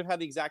 Maybe we would have had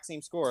the exact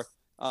same score.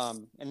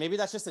 And maybe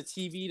that's just a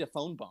TV to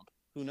phone bump.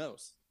 Who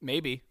knows?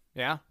 Maybe,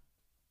 yeah.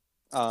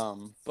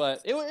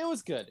 But it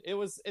was good.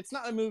 It's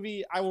not a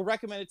movie. I will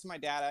recommend it to my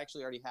dad. I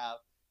actually already have.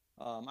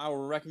 I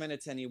will recommend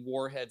it to any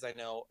warheads I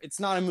know. It's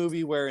not a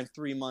movie where in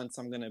 3 months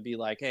I'm going to be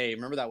like, hey,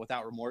 remember that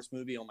Without Remorse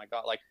movie? Oh my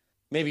God. Like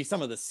maybe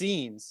some of the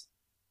scenes,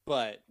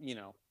 but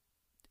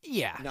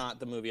yeah, not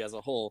the movie as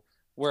a whole.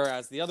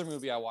 Whereas the other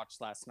movie I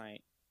watched last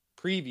night,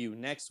 preview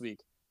next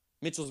week,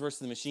 Mitchell's versus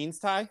the Machines,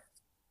 Ty.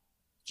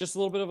 Just a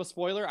little bit of a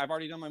spoiler. I've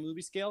already done my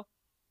movie scale.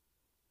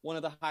 One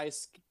of the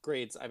highest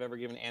grades I've ever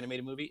given an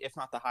animated movie, if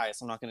not the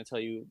highest. I'm not going to tell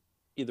you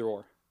either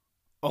or.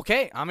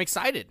 Okay, I'm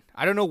excited.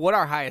 I don't know what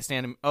our highest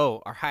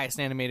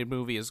animated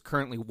movie is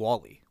currently.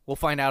 WALL-E. We'll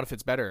find out if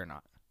it's better or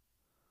not.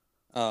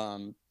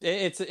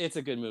 It's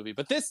a good movie,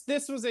 but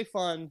this was a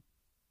fun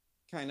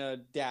kind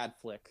of dad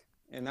flick,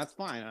 and that's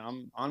fine.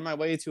 I'm on my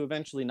way to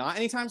eventually, not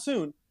anytime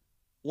soon,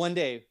 one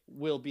day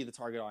will be the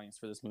target audience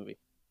for this movie.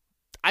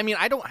 I mean,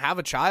 I don't have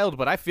a child,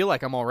 but I feel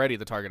like I'm already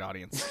the target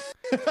audience.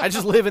 I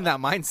just live in that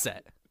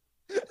mindset.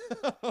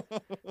 Because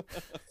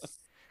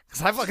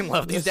I fucking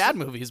love these dad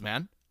movies,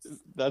 man.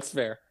 That's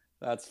fair.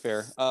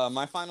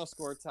 My final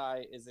score,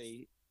 Ty, is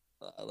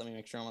let me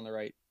make sure I'm on the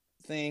right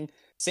thing.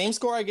 Same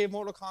score I gave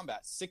Mortal Kombat,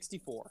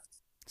 64.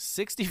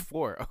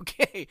 64.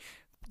 Okay.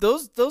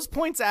 Those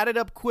points added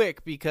up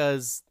quick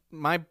because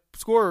my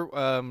score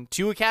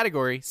to a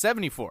category,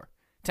 74.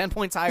 10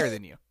 points higher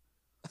than you.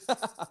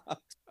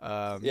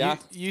 Yeah.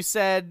 You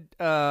said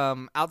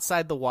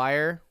Outside the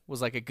Wire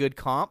was like a good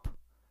comp.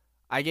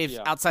 I gave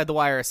Outside the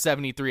Wire a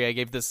 73. I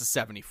gave this a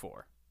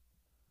 74.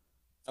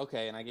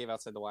 Okay, and I gave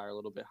Outside the Wire a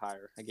little bit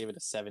higher. I gave it a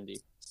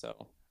 70.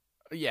 So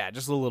yeah,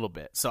 just a little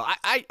bit. So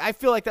I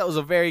feel like that was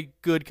a very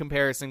good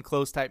comparison,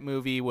 close type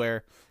movie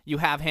where you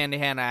have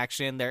hand-to-hand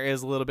action. There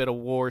is a little bit of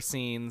war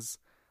scenes.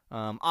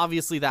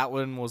 Obviously, that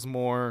one was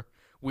more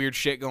weird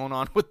shit going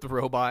on with the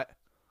robot.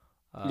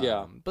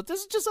 But this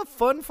is just a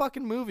fun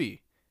fucking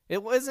movie.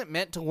 It wasn't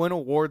meant to win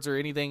awards or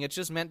anything. It's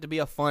just meant to be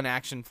a fun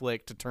action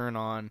flick to turn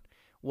on,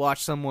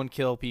 watch someone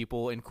kill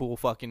people in cool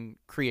fucking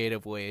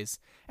creative ways,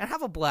 and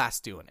have a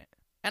blast doing it.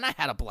 And I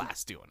had a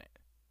blast doing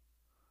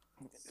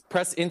it.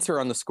 Press enter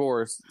on the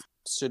scores.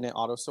 Shouldn't it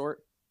auto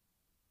sort?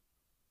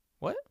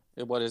 What?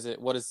 What is it?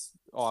 I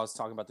was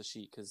talking about the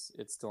sheet because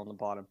it's still on the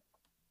bottom.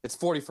 It's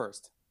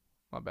 41st.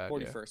 My bad.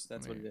 41st.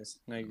 That's what it is.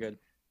 No, you're good.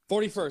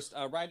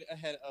 41st. Right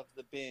ahead of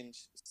The Binge,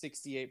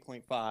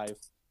 68.5.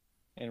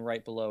 And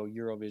right below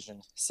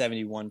Eurovision,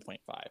 71.5.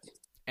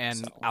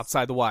 And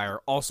Outside the Wire,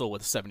 also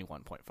with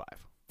 71.5.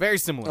 Very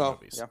similar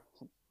movies.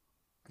 Yeah.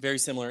 Very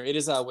similar. It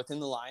is within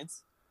the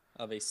lines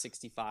of a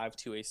 65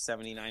 to a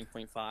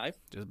 79.5.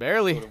 Just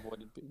barely.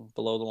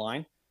 Below the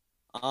line.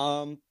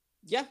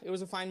 Yeah, it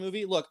was a fine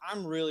movie. Look,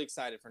 I'm really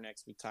excited for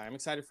next week, Ty. I'm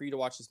excited for you to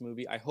watch this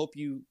movie. I hope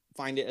you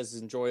find it as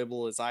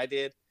enjoyable as I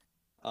did.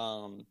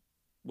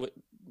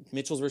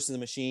 Mitchell's versus the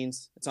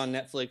Machines. It's on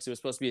Netflix. It was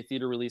supposed to be a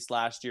theater release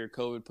last year.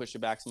 COVID pushed it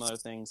back, some other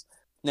things.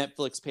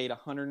 Netflix paid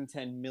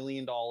 $110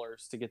 million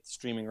to get the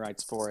streaming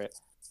rights for it.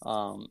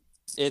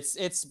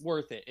 It's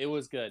worth it. It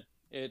was good.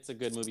 It's a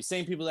good movie.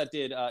 Same people that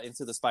did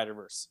Into the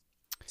Spider-Verse.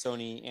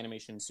 Sony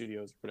Animation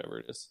Studios, whatever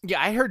it is.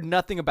 Yeah, I heard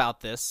nothing about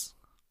this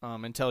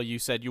until you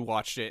said you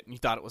watched it and you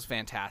thought it was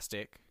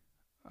fantastic.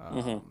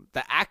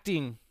 The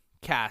acting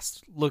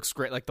cast looks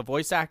great. Like the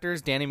voice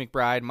actors, Danny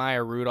McBride,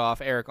 Maya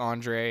Rudolph, Eric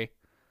Andre,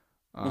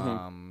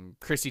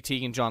 Chrissy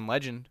Teigen, John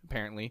Legend,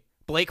 apparently.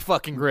 Blake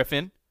fucking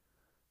Griffin.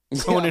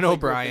 Conan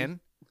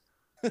O'Brien.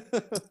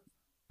 It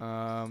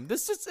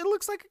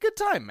looks like a good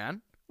time,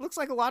 man. Looks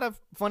like a lot of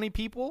funny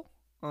people.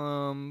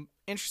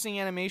 Interesting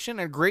animation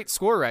and a great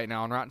score right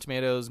now on Rotten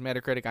Tomatoes,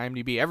 Metacritic,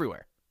 IMDb,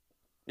 everywhere.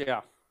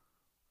 Yeah.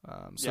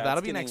 So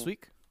that'll be next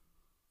week.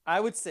 I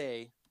would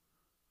say,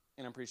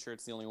 and I'm pretty sure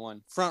it's the only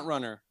one, front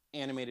runner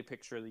animated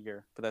picture of the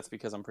year, but that's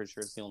because I'm pretty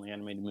sure it's the only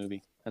animated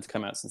movie that's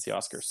come out since the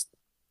Oscars.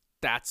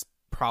 That's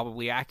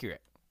probably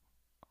accurate.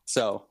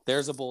 So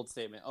there's a bold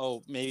statement.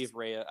 Oh, maybe if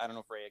Raya, I don't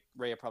know if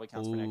Raya probably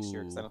counts for next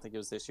year because I don't think it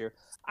was this year.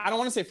 I don't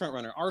want to say front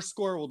runner. Our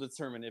score will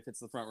determine if it's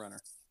the front runner.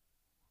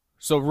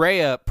 So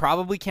Raya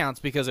probably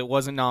counts because it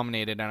wasn't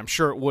nominated, and I'm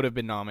sure it would have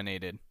been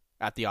nominated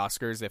at the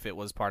Oscars if it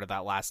was part of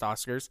that last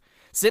Oscars.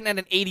 Sitting at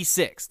an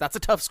 86. That's a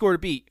tough score to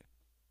beat.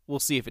 We'll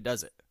see if it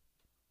does it.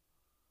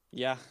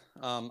 Yeah.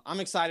 I'm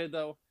excited,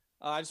 though.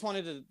 I just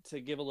wanted to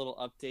give a little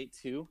update,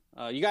 too.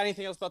 You got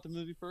anything else about the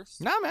movie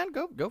first? Nah, man.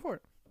 Go for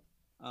it.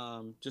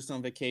 Just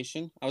on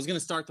vacation. I was going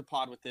to start the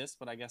pod with this,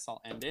 but I guess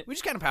I'll end it. We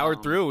just kind of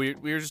powered through.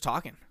 We were just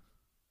talking.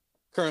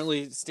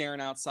 Currently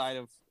staring outside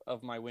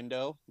of my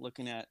window,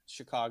 looking at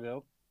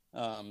Chicago.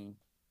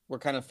 We're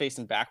kind of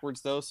facing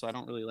backwards, though, so I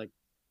don't really,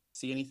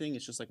 see anything.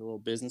 It's just like a little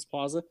business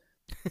plaza.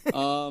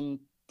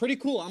 Pretty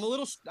cool. I'm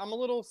a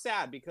little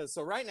sad because,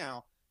 so right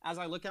now, as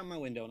I look out my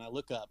window and I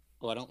look up,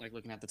 I don't like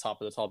looking at the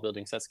top of the tall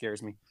buildings. That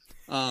scares me.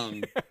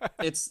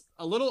 It's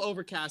a little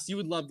overcast. You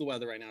would love the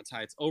weather right now,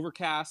 Ty. It's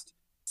overcast,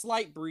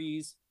 slight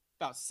breeze,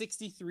 about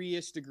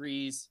 63-ish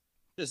degrees.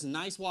 Just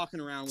nice walking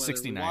around.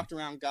 69. We walked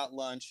around, got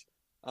lunch.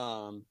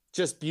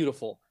 Just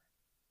beautiful.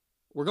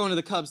 We're going to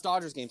the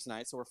Cubs-Dodgers game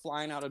tonight, so we're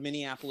flying out of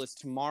Minneapolis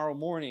tomorrow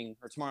morning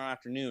or tomorrow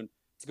afternoon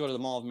to go to the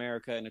Mall of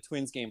America and a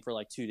Twins game for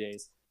like 2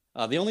 days.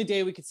 The only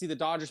day we could see the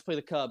Dodgers play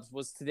the Cubs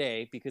was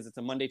today because it's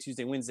a Monday,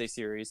 Tuesday, Wednesday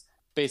series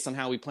based on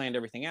how we planned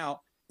everything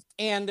out.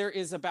 And there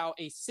is about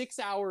a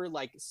 6-hour,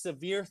 like,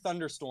 severe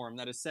thunderstorm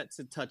that is set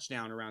to touch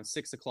down around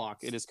 6 o'clock.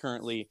 It is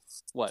currently,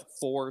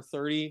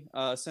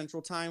 4:30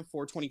 Central Time,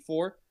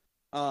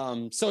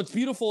 4:24. So it's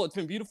beautiful. It's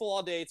been beautiful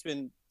all day. It's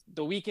been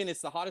the weekend.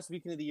 It's the hottest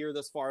weekend of the year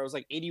thus far. It was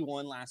like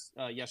 81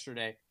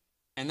 yesterday.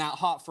 And that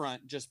hot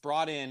front just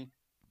brought in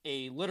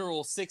a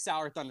literal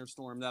 6-hour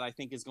thunderstorm that I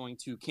think is going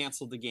to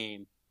cancel the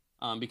game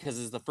because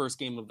it's the first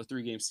game of the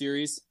 3-game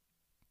series.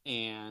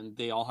 And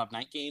they all have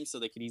night games, so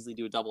they could easily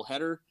do a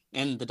doubleheader.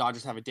 And the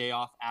Dodgers have a day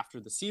off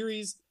after the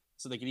series,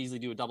 so they could easily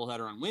do a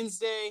doubleheader on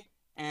Wednesday.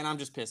 And I'm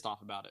just pissed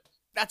off about it.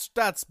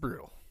 That's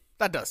brutal.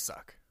 That does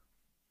suck.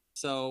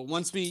 So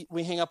once we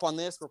hang up on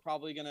this, we're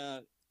probably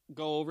gonna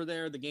go over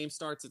there. The game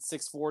starts at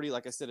 6:40.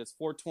 Like I said, it's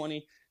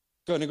 4:20.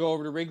 Going to go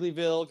over to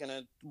Wrigleyville.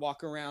 Gonna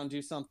walk around,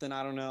 do something.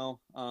 I don't know.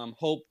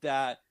 Hope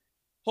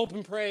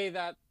and pray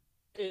that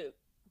it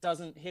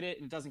doesn't hit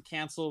it and doesn't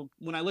cancel.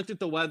 When I looked at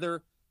the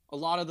weather, a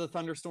lot of the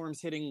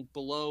thunderstorms hitting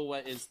below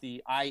what is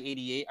the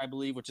I-88, I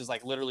believe, which is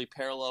like literally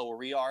parallel where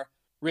we are.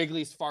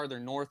 Wrigley's farther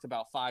north,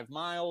 about 5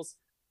 miles.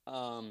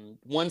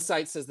 One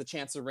site says the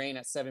chance of rain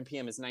at 7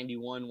 p.m. is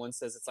 91. One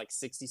says it's like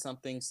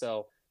 60-something.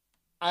 So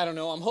I don't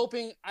know. I'm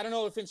hoping – I don't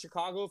know if in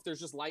Chicago, if there's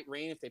just light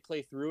rain, if they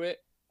play through it.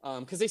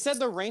 Because they said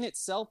the rain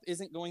itself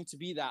isn't going to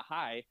be that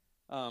high.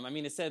 I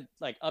mean, it said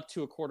like up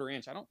to a quarter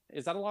inch.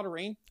 Is that a lot of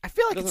rain? I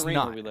feel like it's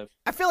not. Where we live.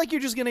 I feel like you're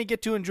just going to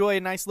get to enjoy a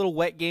nice little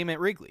wet game at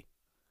Wrigley.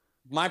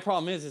 My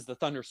problem is the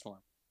thunderstorm.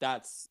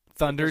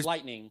 Thunder's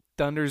lightning.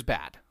 Thunder's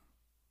bad.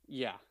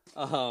 Yeah.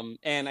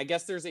 And I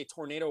guess there's a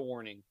tornado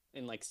warning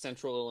in like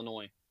central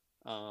Illinois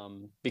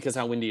because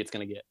how windy it's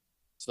going to get.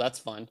 So that's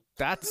fun.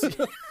 That's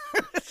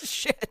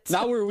shit.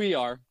 Not where we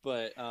are,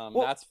 but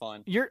that's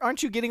fun.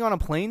 Aren't you getting on a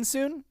plane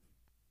soon?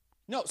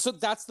 No. So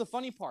that's the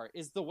funny part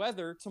is the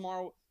weather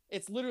tomorrow.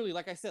 It's literally,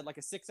 like I said, like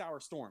a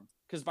 6-hour storm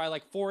because by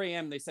like 4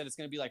 a.m. they said it's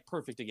going to be like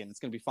perfect again. It's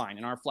going to be fine.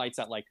 And our flight's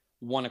at like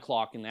 1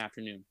 o'clock in the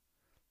afternoon.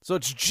 So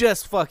it's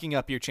just fucking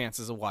up your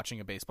chances of watching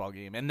a baseball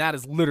game, and that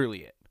is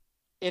literally it.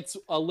 It's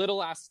a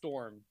little-ass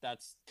storm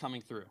that's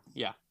coming through.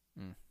 Yeah.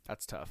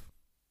 That's tough.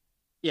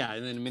 Yeah,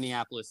 and then in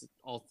Minneapolis,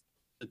 all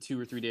the 2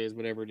 or 3 days,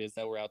 whatever it is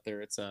that we're out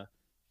there, it's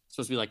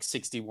supposed to be like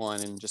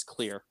 61 and just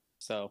clear.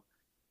 So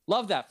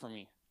love that for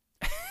me.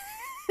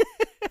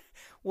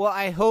 Well,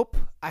 I hope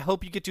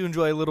you get to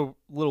enjoy a little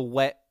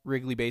wet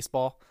Wrigley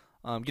baseball.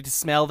 Get to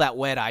smell that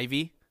wet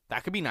ivy.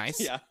 That could be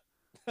nice. Yeah.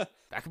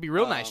 That could be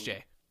real nice,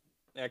 Jay.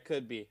 That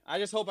could be. I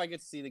just hope I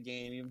get to see the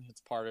game, even if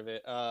it's part of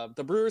it.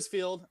 The Brewers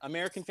Field,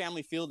 American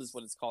Family Field is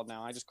what it's called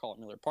now. I just call it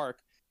Miller Park.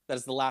 That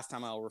is the last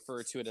time I'll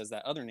refer to it as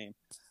that other name.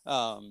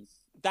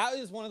 That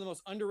is one of the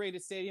most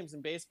underrated stadiums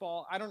in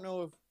baseball. I don't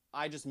know if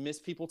I just miss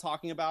people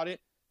talking about it.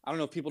 I don't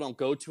know if people don't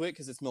go to it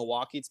because it's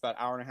Milwaukee. It's about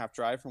an hour-and-a-half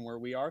drive from where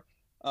we are.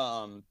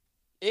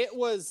 It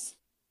was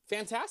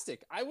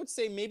fantastic. I would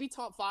say maybe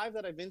top 5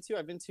 that I've been to.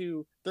 I've been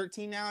to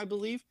 13 now, I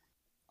believe.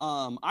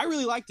 I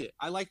really liked it.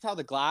 I liked how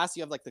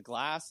you have like the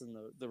glass and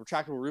the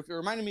retractable roof. It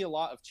reminded me a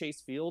lot of Chase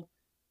Field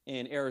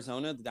in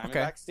Arizona, the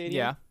Diamondback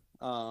Stadium.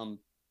 Yeah.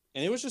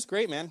 And it was just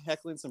great, man.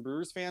 Heckling some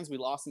Brewers fans. We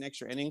lost in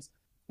extra innings.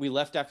 We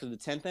left after the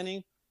 10th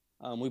inning.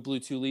 We blew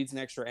 2 leads in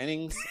extra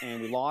innings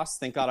and we lost.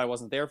 Thank God I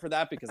wasn't there for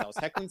that because I was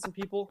heckling some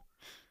people.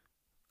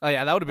 Oh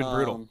yeah, that would have been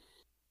brutal.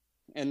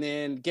 And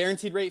then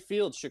Guaranteed Rate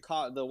Field,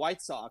 Chicago, the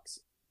White Sox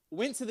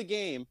went to the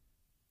game.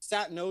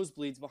 Sat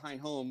nosebleeds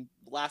behind home,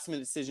 last minute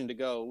decision to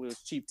go. It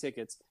was cheap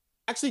tickets.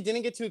 Actually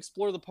didn't get to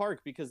explore the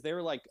park because they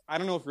were like, I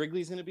don't know if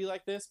Wrigley's going to be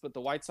like this, but the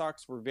White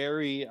Sox were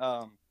very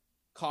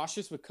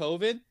cautious with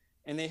COVID.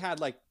 And they had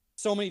like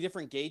so many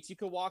different gates you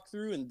could walk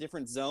through in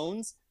different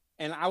zones.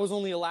 And I was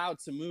only allowed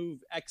to move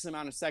X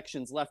amount of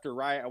sections left or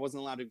right. I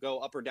wasn't allowed to go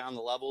up or down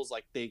the levels.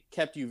 Like they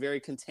kept you very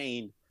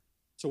contained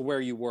to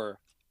where you were.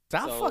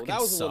 That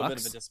was a little bit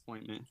of a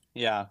disappointment.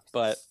 Yeah,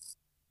 but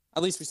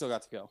at least we still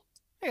got to go.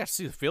 I got to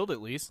see the field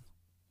at least.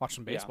 Watch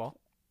some baseball.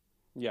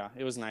 Yeah,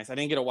 it was nice. I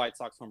didn't get a White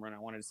Sox home run. I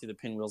wanted to see the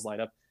pinwheels light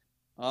up.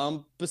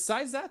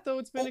 Besides that, though,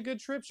 it's been a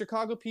good trip.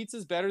 Chicago pizza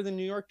is better than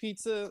New York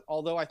pizza,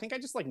 although I think I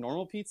just like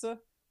normal pizza.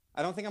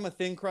 I don't think I'm a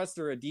thin crust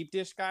or a deep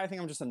dish guy. I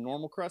think I'm just a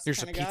normal crust kind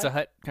of guy. You're a Pizza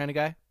Hut kind of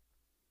guy?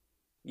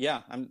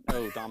 Yeah,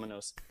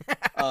 Domino's.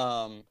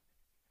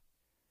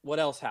 What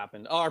else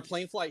happened? Oh, our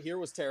plane flight here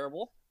was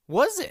terrible.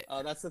 Was it?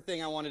 That's the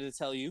thing I wanted to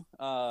tell you.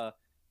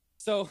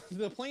 So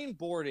the plane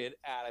boarded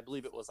at, I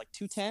believe it was like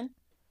 2:10,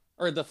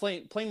 or the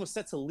plane was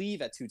set to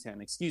leave at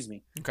 2:10. Excuse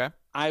me. Okay.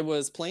 I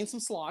was playing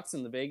some slots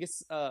in the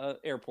Vegas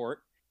airport,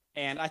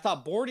 and I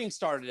thought boarding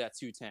started at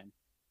 2:10.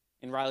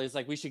 And Riley's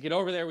like, "We should get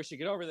over there. We should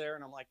get over there."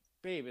 And I'm like,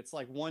 "Babe, it's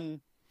like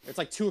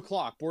 2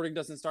 o'clock. Boarding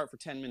doesn't start for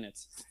 10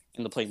 minutes."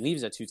 And the plane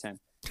leaves at 2:10.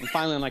 And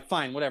finally, I'm like,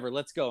 "Fine, whatever.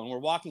 Let's go." And we're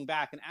walking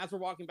back, and as we're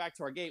walking back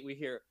to our gate, we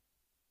hear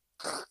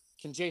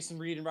can Jason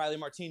Reed and Riley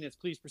Martinez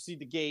please proceed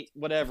to gate,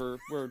 whatever,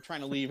 we're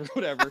trying to leave or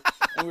whatever.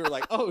 And we were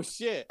like, oh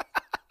shit.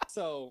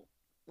 So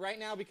right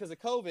now, because of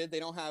COVID, they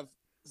don't have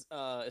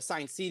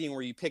assigned seating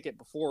where you pick it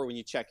before when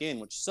you check in,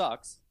 which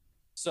sucks.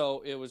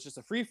 So it was just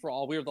a free for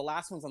all. We were the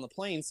last ones on the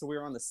plane, so we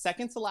were on the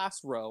second to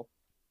last row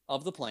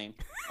of the plane.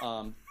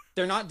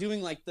 They're not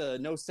doing like the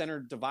no center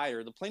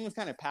divider. The plane was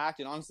kind of packed.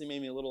 It honestly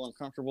made me a little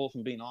uncomfortable, if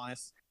I'm being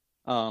honest.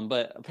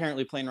 But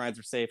apparently plane rides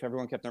are safe.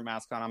 Everyone kept their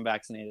mask on. I'm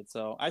vaccinated,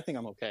 so I think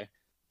I'm okay.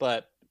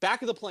 But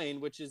back of the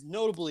plane, which is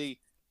notably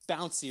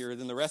bouncier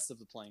than the rest of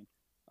the plane.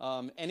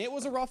 And it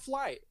was a rough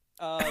flight.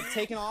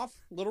 Taking off,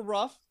 a little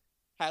rough.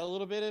 Had a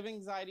little bit of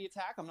anxiety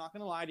attack. I'm not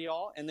going to lie to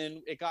y'all. And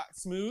then it got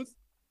smooth,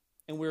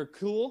 and we were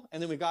cool.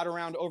 And then we got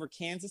around over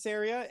Kansas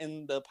area,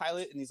 and the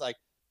pilot, and he's like,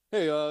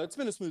 hey, it's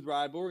been a smooth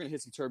ride, but we're going to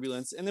hit some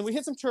turbulence. And then we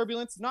hit some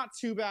turbulence. Not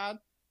too bad,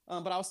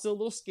 but I was still a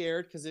little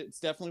scared because it's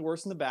definitely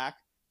worse in the back.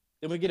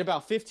 Then we get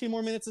about 15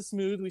 more minutes of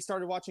smooth. We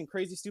started watching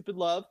Crazy Stupid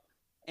Love.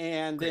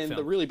 And then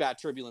the really bad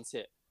turbulence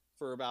hit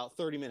for about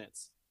 30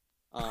 minutes.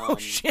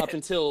 Up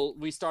until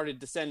we started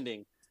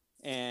descending.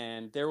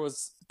 And there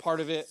was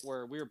part of it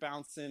where we were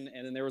bouncing,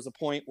 and then there was a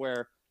point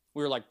where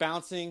we were like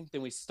bouncing,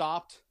 then we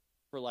stopped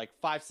for like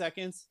 5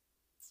 seconds,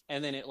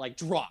 and then it like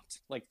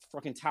dropped like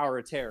fucking Tower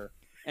of Terror.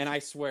 And I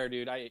swear,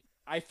 dude, I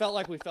felt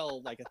like we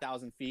fell like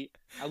 1,000 feet.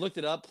 I looked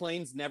it up.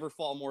 Planes never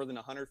fall more than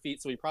 100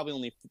 feet, so we probably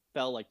only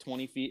fell like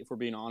 20 feet if we're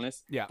being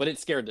honest. Yeah. But it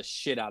scared the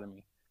shit out of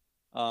me.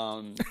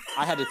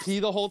 I had to pee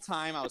the whole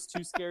time. I was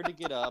too scared to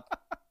get up.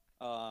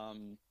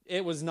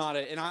 It was not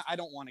and I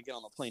don't want to get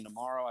on the plane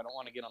tomorrow. I don't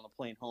want to get on the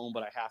plane home,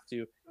 but I have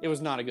to. It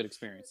was not a good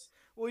experience.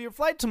 Well, your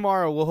flight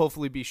tomorrow will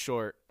hopefully be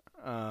short.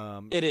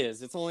 It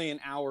is. It's only an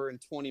hour and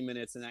 20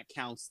 minutes, and that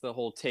counts the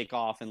whole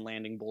takeoff and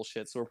landing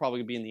bullshit. So we're probably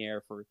going to be in the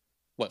air for,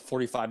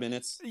 45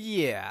 minutes?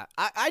 Yeah.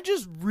 I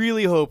just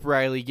really hope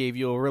Riley gave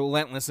you a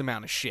relentless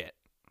amount of shit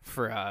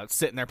for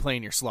sitting there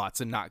playing your slots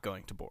and not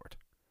going to board.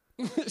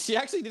 She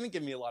actually didn't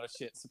give me a lot of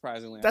shit,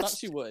 surprisingly. I thought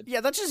she would.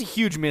 Yeah, that's just a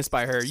huge miss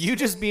by her. You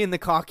just being the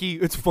cocky,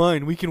 it's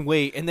fine, we can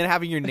wait, and then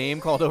having your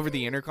name called over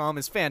the intercom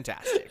is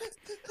fantastic.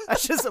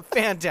 That's just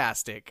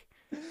fantastic.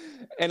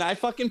 And I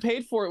fucking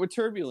paid for it with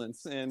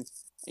turbulence. And,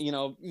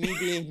 me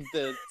being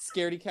the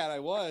scaredy cat I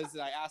was,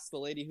 I asked the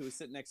lady who was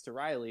sitting next to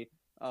Riley,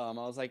 I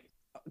was like,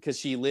 because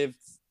she lives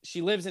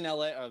in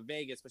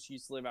Vegas, but she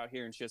used to live out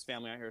here, and she has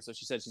family out here. So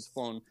she said she's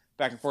flown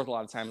back and forth a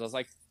lot of times. I was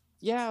like,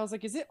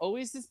 is it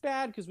always this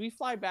bad? Because we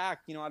fly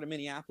back, out of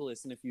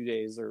Minneapolis in a few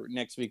days or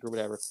next week or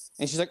whatever.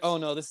 And she's like, oh,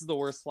 no, this is the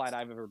worst flight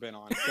I've ever been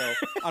on. So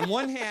on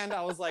one hand,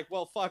 I was like,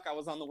 well, fuck, I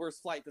was on the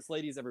worst flight this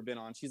lady's ever been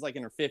on. She's like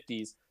in her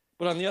 50s.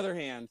 But on the other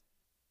hand,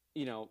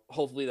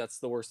 hopefully that's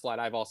the worst flight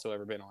I've also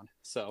ever been on.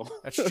 So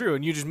that's true.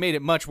 And you just made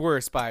it much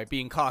worse by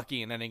being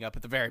cocky and ending up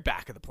at the very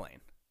back of the plane.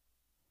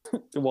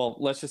 Well,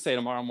 let's just say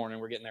tomorrow morning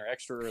we're getting there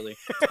extra early.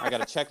 I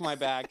got to check my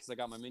bag because I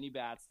got my mini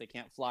bats. They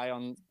can't fly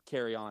on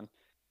carry-on.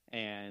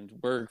 And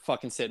we're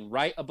fucking sitting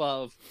right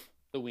above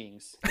the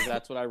wings.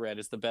 That's what I read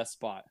is the best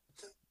spot.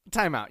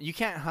 Time out. You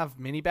can't have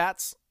mini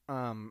bats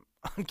on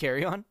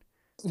carry-on?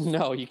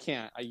 No, you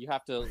can't. You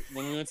have to.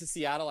 When we went to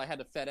Seattle, I had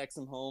to FedEx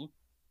them home.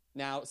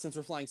 Now, since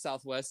we're flying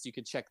Southwest, you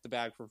could check the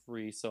bag for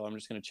free. So I'm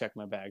just going to check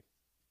my bag.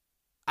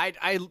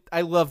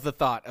 I love the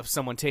thought of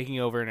someone taking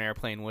over an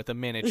airplane with a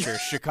miniature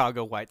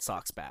Chicago White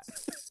Sox bat.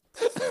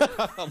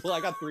 Well,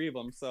 I got 3 of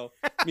them, so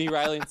me,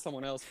 Riley, and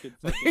someone else could.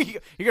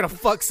 You're gonna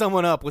fuck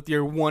someone up with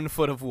your 1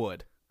 foot of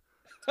wood.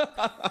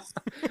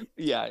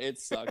 Yeah,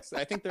 it sucks.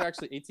 I think they're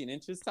actually 18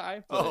 inches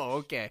high. Oh,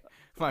 okay.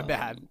 My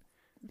bad.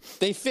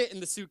 They fit in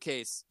the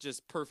suitcase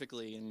just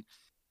perfectly, and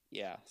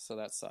yeah, so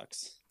that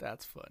sucks.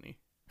 That's funny.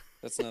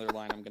 That's another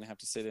line I'm gonna have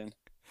to sit in.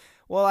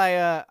 Well,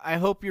 I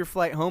hope your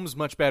flight home's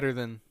much better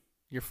than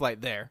your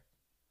flight there.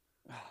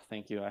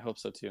 Thank you. I hope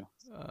so too.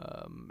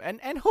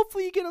 And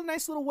hopefully you get a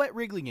nice little wet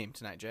Wrigley game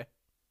tonight, Jay.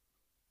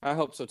 I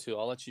hope so too.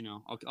 I'll let you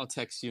know. I'll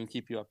text you and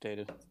keep you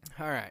updated.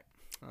 All right.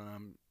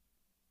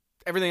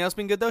 Everything else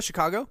been good though?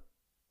 Chicago?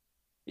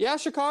 Yeah,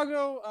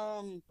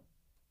 Chicago.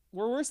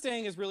 Where we're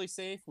staying is really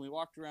safe. We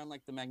walked around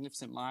like the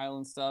Magnificent Mile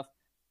and stuff,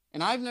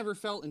 and I've never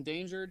felt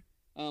endangered.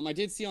 I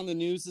did see on the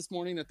news this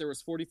morning that there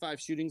was 45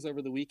 shootings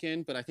over the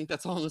weekend, but I think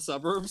that's all in the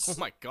suburbs. Oh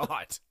my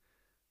god.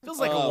 Feels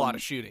like a lot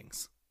of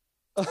shootings.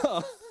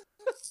 No,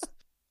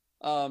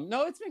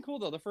 it's been cool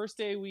though. The first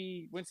day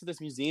we went to this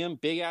museum,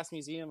 big ass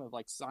museum of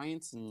like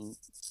science and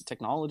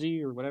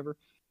technology or whatever.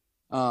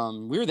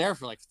 We were there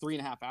for like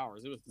 3.5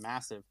 hours. It was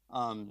massive.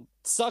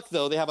 Sucked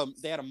though. They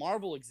had a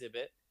Marvel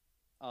exhibit,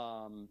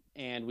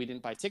 and we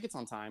didn't buy tickets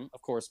on time.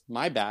 Of course,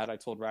 my bad. I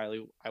told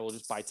Riley I will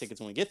just buy tickets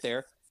when we get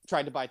there.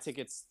 Tried to buy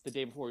tickets the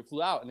day before we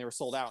flew out, and they were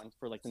sold out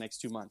for like the next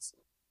 2 months.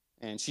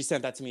 And she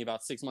sent that to me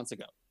about 6 months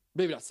ago.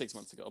 Maybe not 6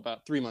 months ago,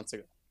 about 3 months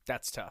ago.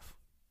 That's tough.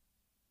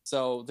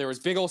 So there was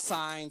big old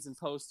signs and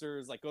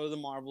posters like go to the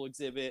Marvel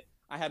exhibit.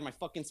 I had my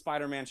fucking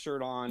Spider-Man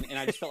shirt on, and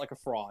I just felt like a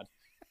fraud.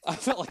 I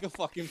felt like a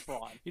fucking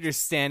fraud. You're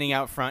just standing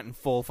out front in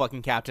full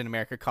fucking Captain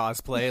America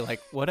cosplay,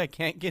 like, what, I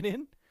can't get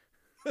in?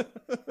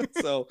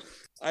 So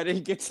I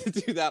didn't get to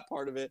do that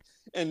part of it.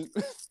 And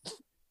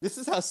This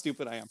is how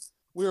stupid I am.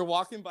 We were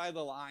walking by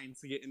the line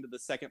to get into the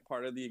second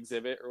part of the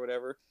exhibit or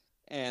whatever,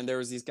 and there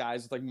was these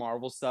guys with like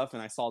Marvel stuff,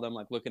 and I saw them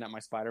like looking at my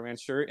Spider-Man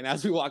shirt. And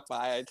as we walked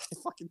by, I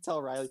fucking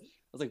tell Riley,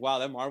 I was like, "Wow,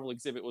 that Marvel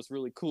exhibit was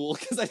really cool,"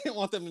 because I didn't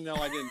want them to know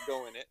I didn't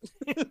go in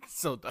it.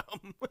 So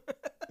dumb.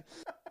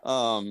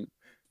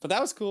 But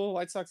that was cool.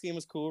 White Sox game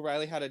was cool.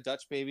 Riley had a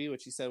Dutch baby,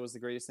 which she said was the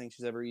greatest thing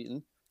she's ever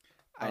eaten.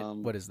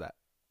 What is that?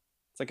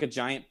 It's like a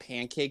giant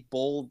pancake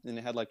bowl, and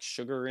it had like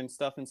sugar and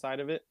stuff inside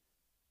of it.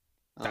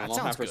 I'll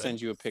have her send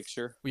you a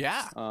picture.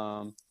 Yeah.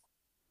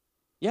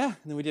 Yeah. And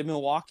then we did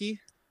Milwaukee,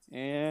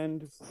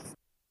 and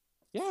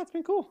yeah, it's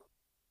been cool.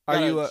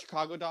 Are you a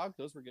Chicago dog?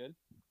 Those were good.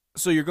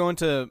 So you're going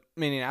to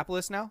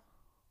Minneapolis now?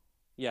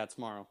 Yeah,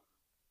 tomorrow.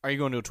 Are you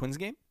going to a Twins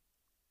game?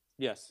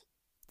 Yes.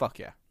 Fuck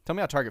yeah. Tell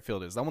me how Target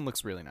Field is. That one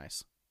looks really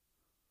nice.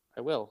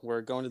 I will.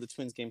 We're going to the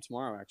Twins game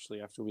tomorrow,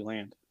 actually, after we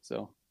land.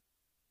 So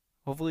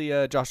hopefully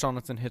Josh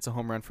Donaldson hits a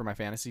home run for my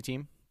fantasy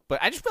team. But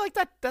I just feel like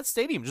that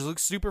stadium just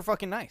looks super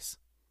fucking nice.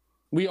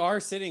 We are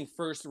sitting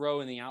first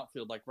row in the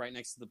outfield, like right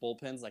next to the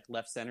bullpens, like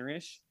left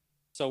center-ish.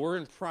 So we're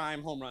in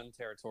prime home run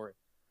territory.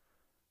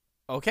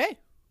 Okay.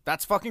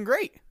 That's fucking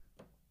great.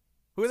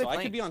 Who are they playing?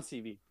 I could be on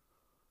TV.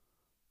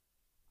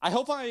 I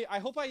hope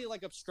I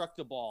like obstruct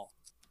the ball.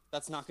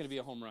 That's not going to be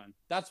a home run.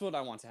 That's what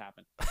I want to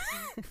happen.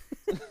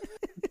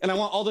 And I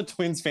want all the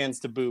Twins fans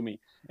to boo me.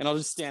 And I'll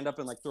just stand up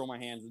and like throw my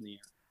hands in the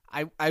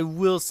air. I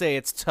will say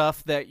it's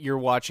tough that you're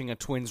watching a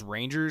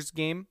Twins-Rangers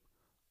game.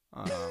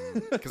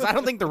 Because I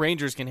don't think the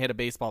Rangers can hit a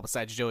baseball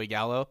besides Joey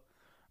Gallo.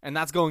 And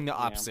that's going the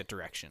opposite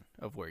direction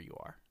of where you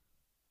are.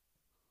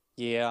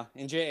 Yeah,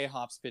 and J.A.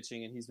 Hopp's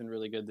pitching, and he's been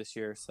really good this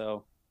year.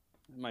 So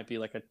it might be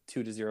like a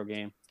 2-0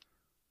 game.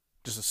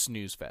 Just a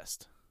snooze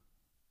fest.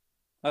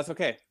 That's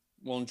okay.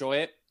 We'll enjoy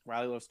it.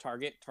 Riley loves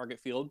Target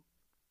Field.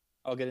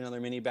 I'll get another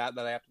mini bat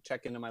that I have to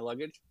check into my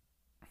luggage.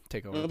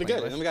 Take over. It'll be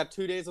good. And then we got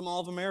 2 days of Mall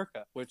of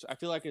America, which I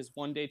feel like is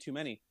 1 day too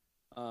many.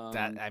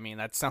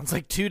 That sounds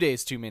like 2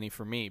 days too many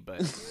for me,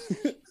 but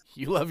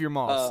you love your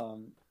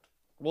malls.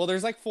 Well,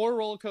 there's like 4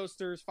 roller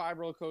coasters, 5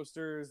 roller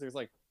coasters. There's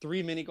like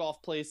 3 mini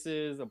golf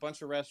places, a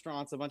bunch of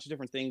restaurants, a bunch of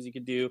different things you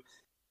could do.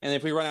 And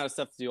if we run out of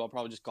stuff to do, I'll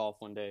probably just golf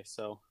one day.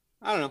 So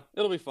I don't know.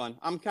 It'll be fun.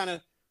 I'm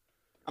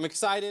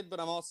excited, but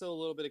I'm also a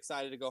little bit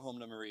excited to go home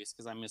to Maurice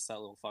because I miss that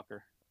little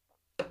fucker.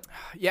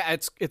 Yeah,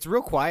 it's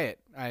real quiet.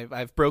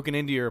 I've broken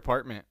into your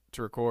apartment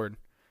to record,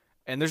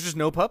 and there's just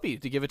no puppy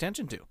to give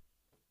attention to.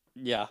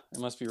 Yeah, it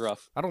must be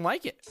rough. I don't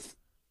like it.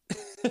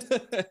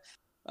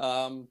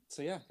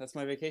 So yeah, that's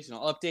my vacation.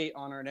 I'll update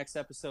on our next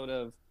episode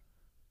of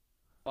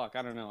I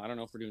don't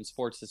know if we're doing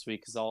sports this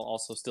week because I'll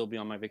also still be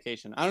on my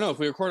vacation. I don't know if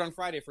we record on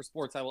Friday for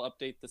sports. I will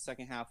update the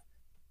second half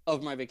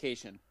of my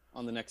vacation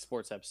on the next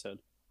sports episode.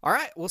 All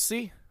right, we'll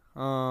see.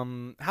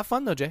 Have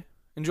fun though, Jay.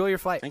 Enjoy your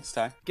flight. Thanks,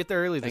 Ty. Get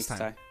there early this time.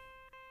 Ty.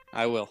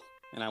 I will,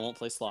 and I won't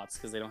play slots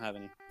because they don't have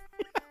any.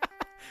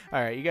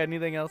 All right, you got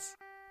anything else?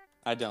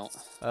 I don't.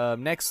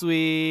 Next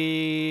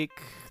week,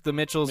 the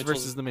Mitchells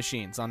versus the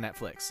Machines on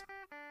Netflix.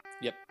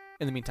 Yep.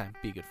 In the meantime,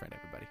 be a good friend,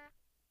 everybody.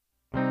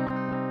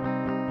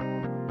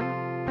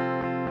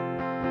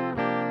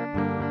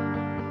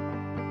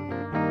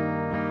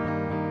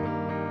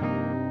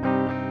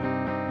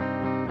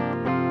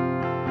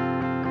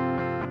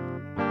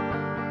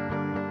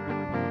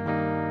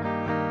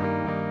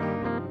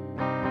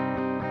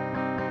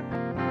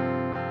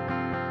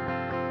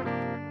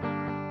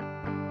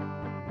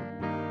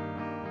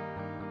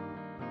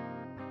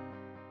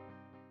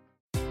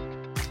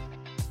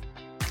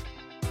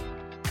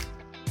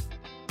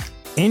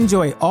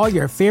 Enjoy all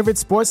your favorite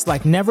sports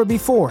like never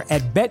before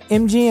at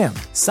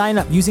BetMGM. Sign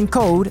up using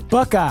code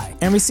Buckeye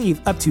and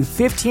receive up to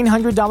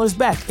 $1,500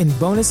 back in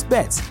bonus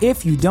bets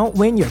if you don't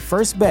win your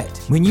first bet.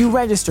 When you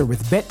register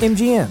with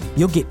BetMGM,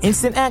 you'll get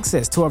instant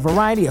access to a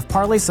variety of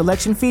parlay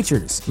selection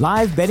features,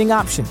 live betting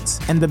options,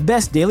 and the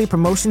best daily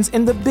promotions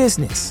in the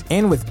business.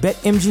 And with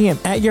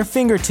BetMGM at your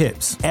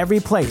fingertips,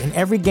 every play and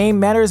every game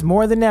matters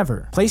more than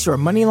ever. Place your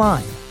money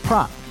line,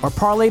 prop, or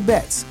parlay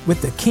bets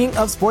with the king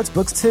of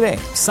sportsbooks today.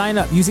 Sign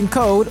up using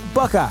code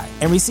Buckeye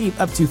and receive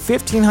up to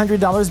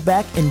 $1,500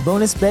 back in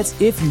bonus bets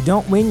if you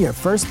don't win your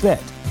first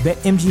bet.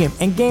 BetMGM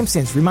and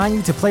GameSense remind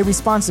you to play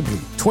responsibly.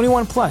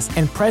 21 plus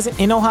and present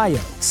in Ohio,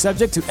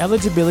 subject to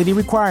eligibility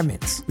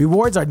requirements.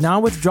 Rewards are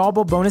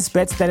non-withdrawable bonus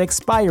bets that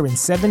expire in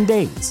 7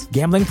 days.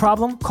 Gambling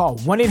problem? Call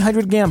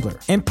 1-800-GAMBLER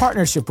in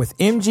partnership with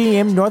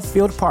MGM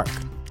Northfield Park.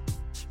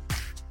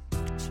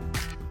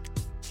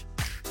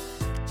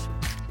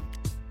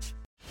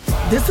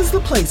 This is the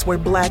place where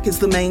Black is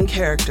the main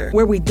character,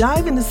 where we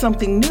dive into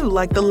something new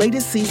like the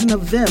latest season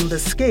of Them, The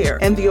Scare,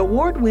 and the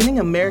award-winning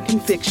American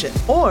Fiction.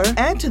 Or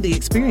add to the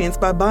experience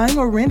by buying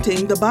or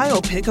renting the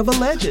biopic of a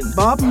legend,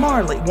 Bob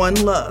Marley, One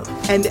Love.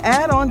 And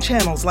add on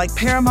channels like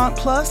Paramount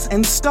Plus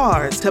and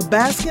Stars to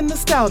bask in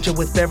nostalgia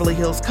with Beverly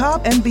Hills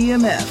Cop and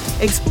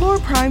BMF. Explore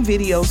Prime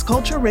Video's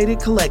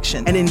culture-rated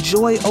collection and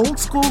enjoy old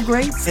school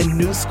greats and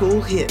new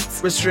school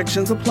hits.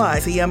 Restrictions apply.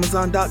 See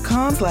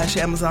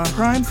Amazon.com/Amazon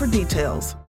Prime for details.